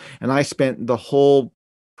peoples. And I spent the whole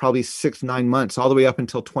probably 6-9 months, all the way up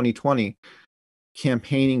until 2020,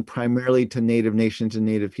 campaigning primarily to Native nations and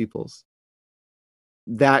Native peoples.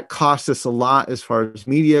 That cost us a lot as far as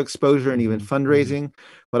media exposure and even fundraising,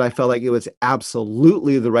 but I felt like it was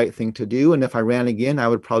absolutely the right thing to do. And if I ran again, I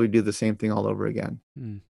would probably do the same thing all over again,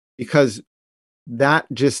 because that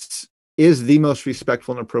just is the most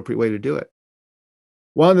respectful and appropriate way to do it.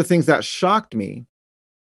 One of the things that shocked me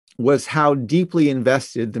was how deeply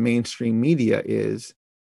invested the mainstream media is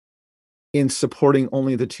in supporting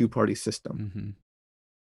only the two-party system.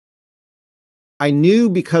 I knew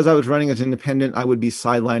because I was running as independent, I would be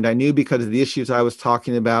sidelined. I knew because of the issues I was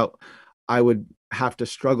talking about, I would have to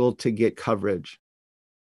struggle to get coverage.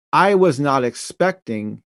 I was not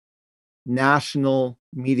expecting national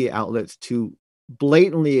media outlets to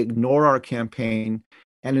blatantly ignore our campaign,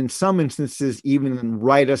 and in some instances, even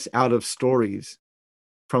write us out of stories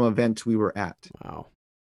from events we were at. Wow.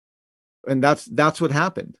 And that's what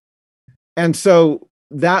happened. And so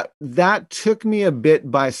that took me a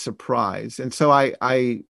bit by surprise. And so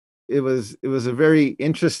it was a very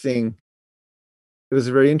interesting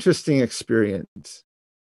experience.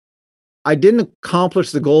 I didn't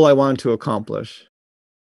accomplish the goal I wanted to accomplish.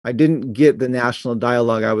 I didn't get the national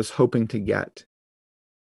dialogue I was hoping to get.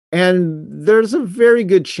 And there's a very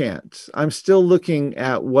good chance I'm still looking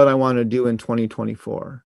at what I want to do in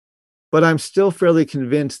 2024. But I'm still fairly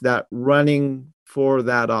convinced that running for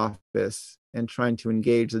that office and trying to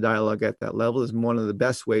engage the dialogue at that level is one of the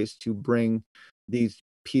best ways to bring these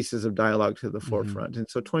pieces of dialogue to the forefront. And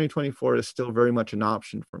so 2024 is still very much an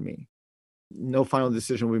option for me. No final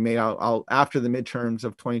decision will be made. I'll after the midterms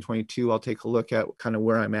of 2022, I'll take a look at kind of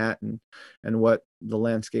where I'm at and what the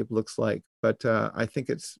landscape looks like. But I think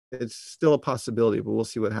it's still a possibility, but we'll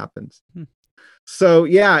see what happens. So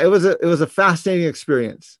yeah, it was a fascinating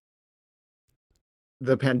experience.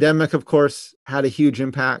 The pandemic, of course, had a huge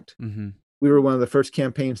impact. We were one of the first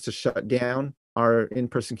campaigns to shut down our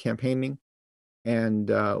in-person campaigning. And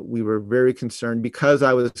we were very concerned because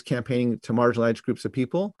I was campaigning to marginalized groups of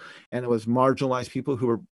people, and it was marginalized people who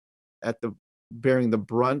were bearing the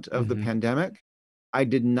brunt of the pandemic. I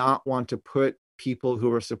did not want to put people who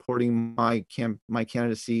were supporting my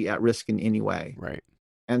candidacy at risk in any way. Right.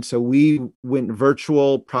 And so we went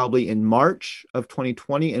virtual probably in March of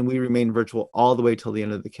 2020, and we remained virtual all the way till the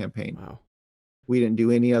end of the campaign. Wow. We didn't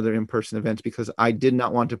do any other in-person events because I did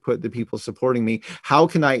not want to put the people supporting me. How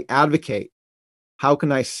can I advocate? How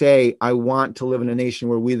can I say I want to live in a nation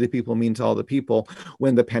where we the people means all the people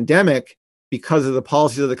when the pandemic, because of the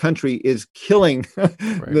policies of the country, is killing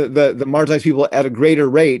the marginalized people at a greater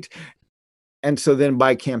rate? And so then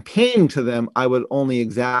by campaigning to them, I would only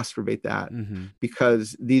exacerbate that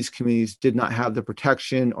because these communities did not have the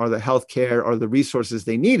protection or the health care or the resources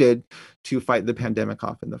they needed to fight the pandemic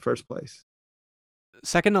off in the first place.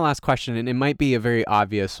 Second to last question, and it might be a very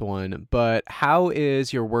obvious one, but how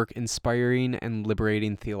is your work inspiring and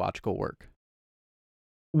liberating theological work?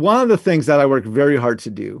 One of the things that I work very hard to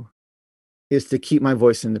do is to keep my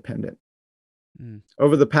voice independent.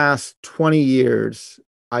 Over the past 20 years,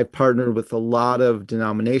 I've partnered with a lot of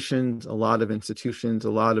denominations, a lot of institutions, a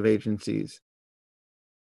lot of agencies.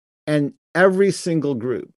 And every single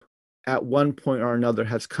group at one point or another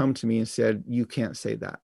has come to me and said, you can't say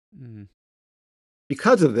that.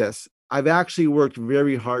 Because of this, I've actually worked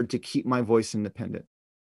very hard to keep my voice independent.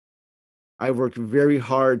 I've worked very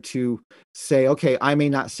hard to say, okay, I may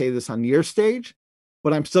not say this on your stage,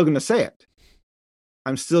 but I'm still going to say it.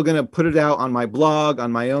 I'm still going to put it out on my blog,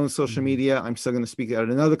 on my own social media. I'm still going to speak at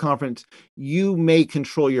another conference. You may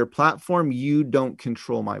control your platform. You don't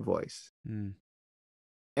control my voice.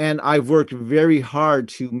 And I've worked very hard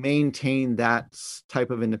to maintain that type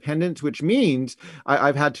of independence, which means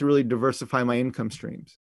I've had to really diversify my income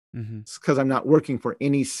streams. It's because I'm not working for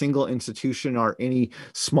any single institution or any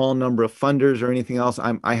small number of funders or anything else.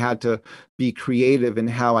 I had to be creative in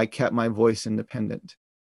how I kept my voice independent.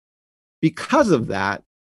 Because of that,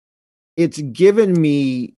 it's given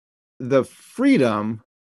me the freedom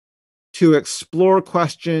to explore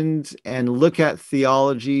questions and look at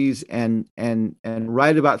theologies and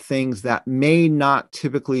write about things that may not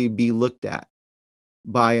typically be looked at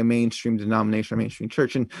by a mainstream denomination or mainstream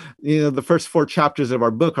church. And the first 4 chapters of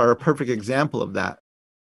our book are a perfect example of that,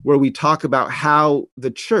 where we talk about how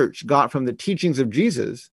the church got from the teachings of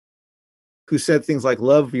Jesus, who said things like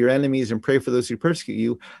love your enemies and pray for those who persecute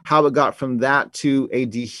you, how it got from that to a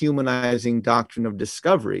dehumanizing doctrine of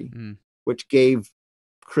discovery, which gave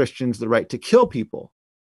Christians the right to kill people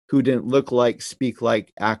who didn't look like, speak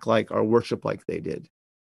like, act like, or worship like they did.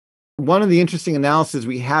 One of the interesting analyses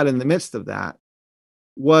we had in the midst of that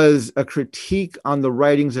was a critique on the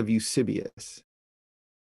writings of Eusebius.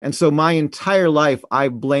 And so my entire life, I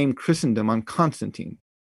blamed Christendom on Constantine.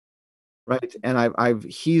 Right. And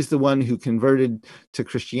he's the one who converted to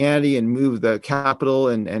Christianity and moved the capital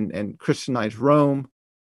and Christianized Rome.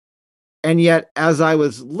 And yet, as I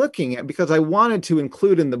was looking at, because I wanted to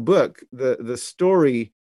include in the book the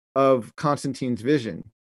story of Constantine's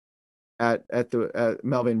vision at the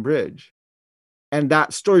Melvin Bridge. And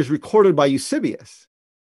that story is recorded by Eusebius,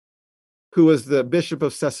 who was the bishop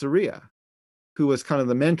of Caesarea, who was kind of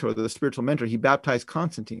the mentor, the spiritual mentor. He baptized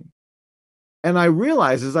Constantine. And I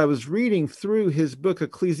realized as I was reading through his book,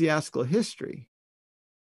 Ecclesiastical History,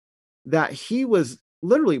 that he was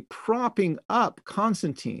literally propping up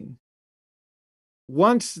Constantine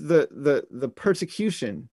once the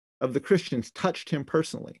persecution of the Christians touched him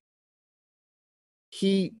personally.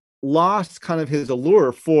 He lost kind of his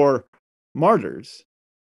allure for martyrs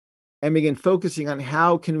and began focusing on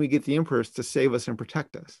how can we get the emperors to save us and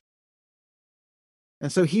protect us.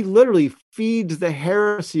 And so he literally feeds the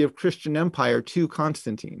heresy of Christian empire to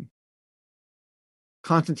Constantine.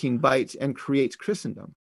 Constantine bites and creates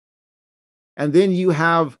Christendom. And then you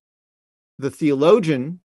have the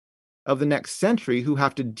theologian of the next century who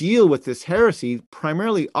have to deal with this heresy,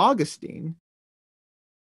 primarily Augustine.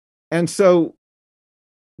 And so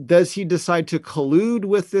does he decide to collude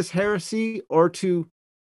with this heresy or to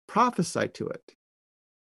prophesy to it?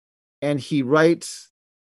 And he writes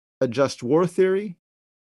a just war theory.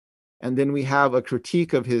 And then we have a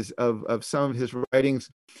critique of some of his writings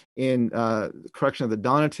in Correction of the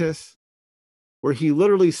Donatists, where he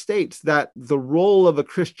literally states that the role of a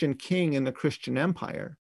Christian king in the Christian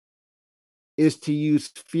empire is to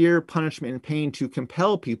use fear, punishment, and pain to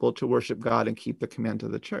compel people to worship God and keep the command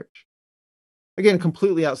of the church. Again,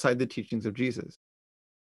 completely outside the teachings of Jesus.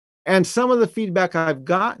 And some of the feedback I've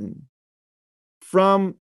gotten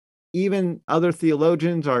from even other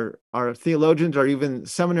theologians or theologians or even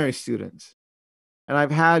seminary students. And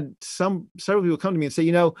I've had several people come to me and say,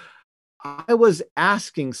 I was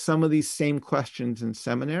asking some of these same questions in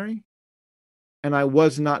seminary, and I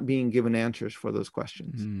was not being given answers for those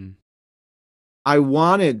questions. Mm. I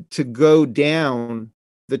wanted to go down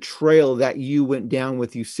the trail that you went down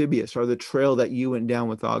with Eusebius, or the trail that you went down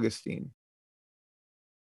with Augustine.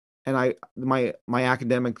 And my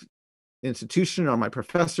academic institution or my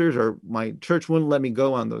professors or my church wouldn't let me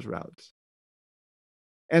go on those routes.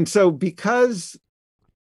 And so because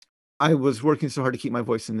I was working so hard to keep my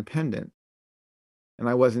voice independent, and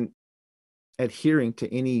I wasn't adhering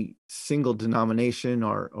to any single denomination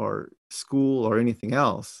or school or anything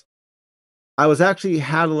else, I was actually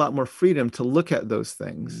had a lot more freedom to look at those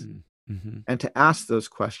things Mm-hmm. and to ask those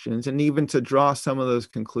questions and even to draw some of those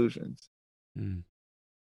conclusions. Mm.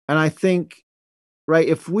 And I think, right,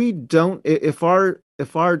 if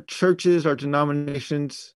our churches, our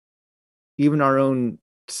denominations, even our own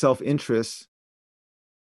self-interests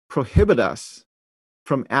prohibit us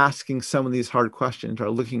from asking some of these hard questions or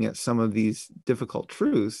looking at some of these difficult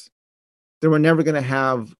truths, then we're never going to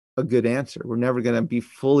have a good answer. We're never going to be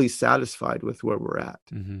fully satisfied with where we're at.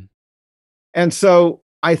 Mm-hmm. And so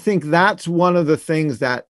I think that's one of the things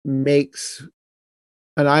that makes,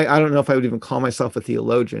 and I don't know if I would even call myself a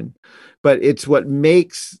theologian, but it's what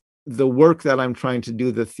makes the work that I'm trying to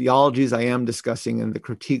do, the theologies I am discussing and the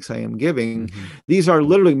critiques I am giving, these are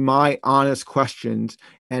literally my honest questions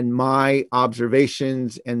and my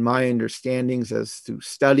observations and my understandings as through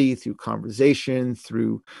study, through conversation,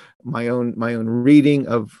 through my own reading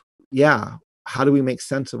of, how do we make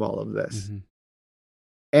sense of all of this? Mm-hmm.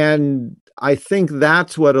 And I think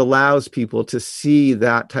that's what allows people to see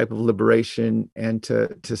that type of liberation and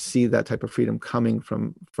to see that type of freedom coming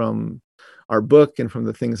from our book and from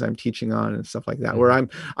the things I'm teaching on and stuff like that, where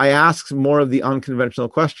I ask more of the unconventional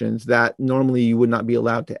questions that normally you would not be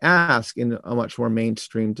allowed to ask in a much more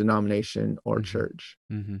mainstream denomination or church.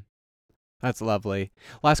 Mm-hmm. That's lovely.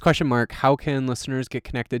 Last question, Mark. How can listeners get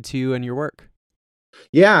connected to you and your work?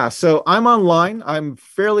 Yeah, so I'm online. I'm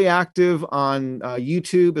fairly active on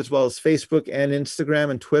YouTube as well as Facebook and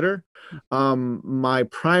Instagram and Twitter. My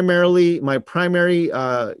primary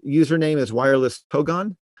username is Wireless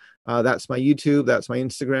Hogan. That's my YouTube, that's my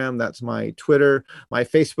Instagram, that's my Twitter. My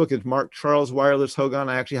Facebook is Mark Charles Wireless Hogan.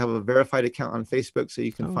 I actually have a verified account on Facebook, so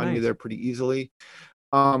you can find me there pretty easily.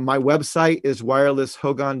 My website is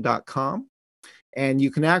wirelesshogan.com, and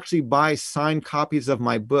you can actually buy signed copies of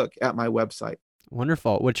my book at my website.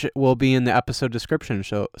 Wonderful, which will be in the episode description,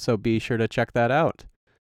 so be sure to check that out.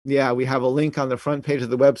 Yeah, we have a link on the front page of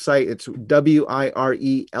the website. It's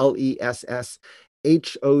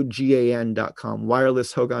wirelesshogan.com,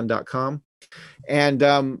 wirelesshogan.com.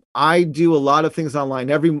 And I do a lot of things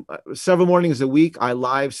online. Several mornings a week, I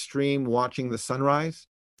live stream watching the sunrise.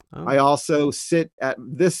 Oh. I also sit at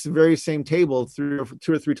this very same table 2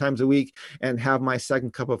 or 3 times a week and have my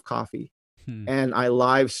second cup of coffee. And I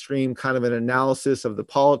live stream kind of an analysis of the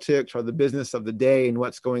politics or the business of the day and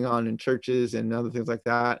what's going on in churches and other things like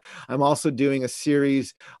that. I'm also doing a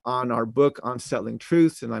series on our book on settling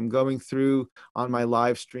truths, and I'm going through on my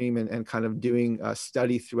live stream and kind of doing a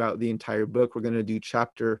study throughout the entire book. We're going to do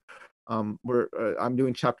I'm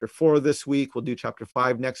doing chapter 4 this week. We'll do chapter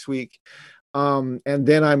 5 next week. And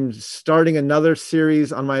then I'm starting another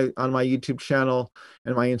series on my YouTube channel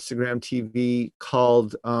and my Instagram TV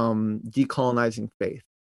called Decolonizing Faith.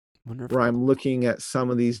 Wonderful. Where I'm looking at some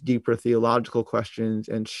of these deeper theological questions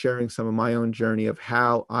and sharing some of my own journey of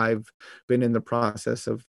how I've been in the process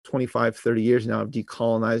of 25, 30 years now of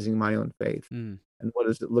decolonizing my own faith. And what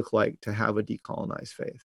does it look like to have a decolonized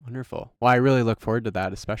faith? Wonderful. Well, I really look forward to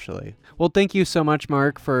that, especially. Well, thank you so much,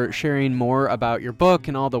 Mark, for sharing more about your book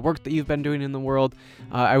and all the work that you've been doing in the world.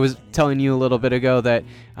 I was telling you a little bit ago that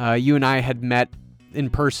you and I had met in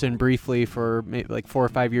person briefly for maybe like 4 or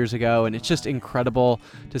 5 years ago, and it's just incredible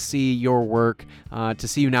to see your work, to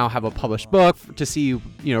see you now have a published book, to see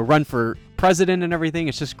you run for president and everything.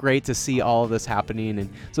 It's just great to see all of this happening, and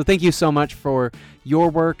so thank you so much for your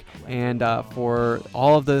work and for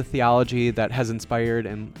all of the theology that has inspired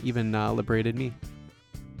and even liberated me.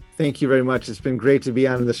 Thank you very much. It's been great to be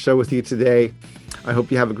on the show with you today. I hope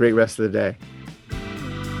you have a great rest of the day.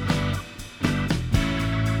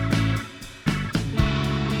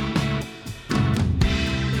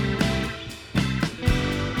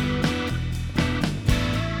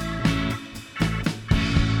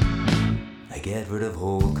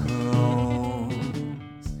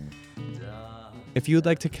 If you would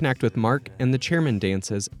like to connect with Mark and the Chairman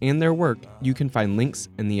Dances and their work, you can find links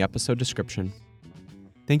in the episode description.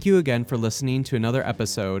 Thank you again for listening to another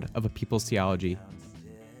episode of A People's Theology.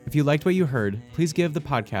 If you liked what you heard, please give the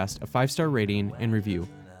podcast a 5-star rating and review.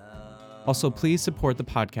 Also, please support the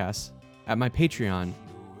podcast at my Patreon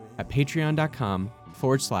at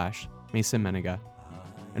patreon.com/Mason Menega.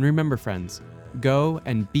 And remember, friends, go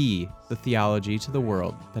and be the theology to the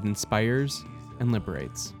world that inspires and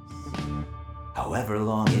liberates. However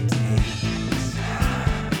long it takes.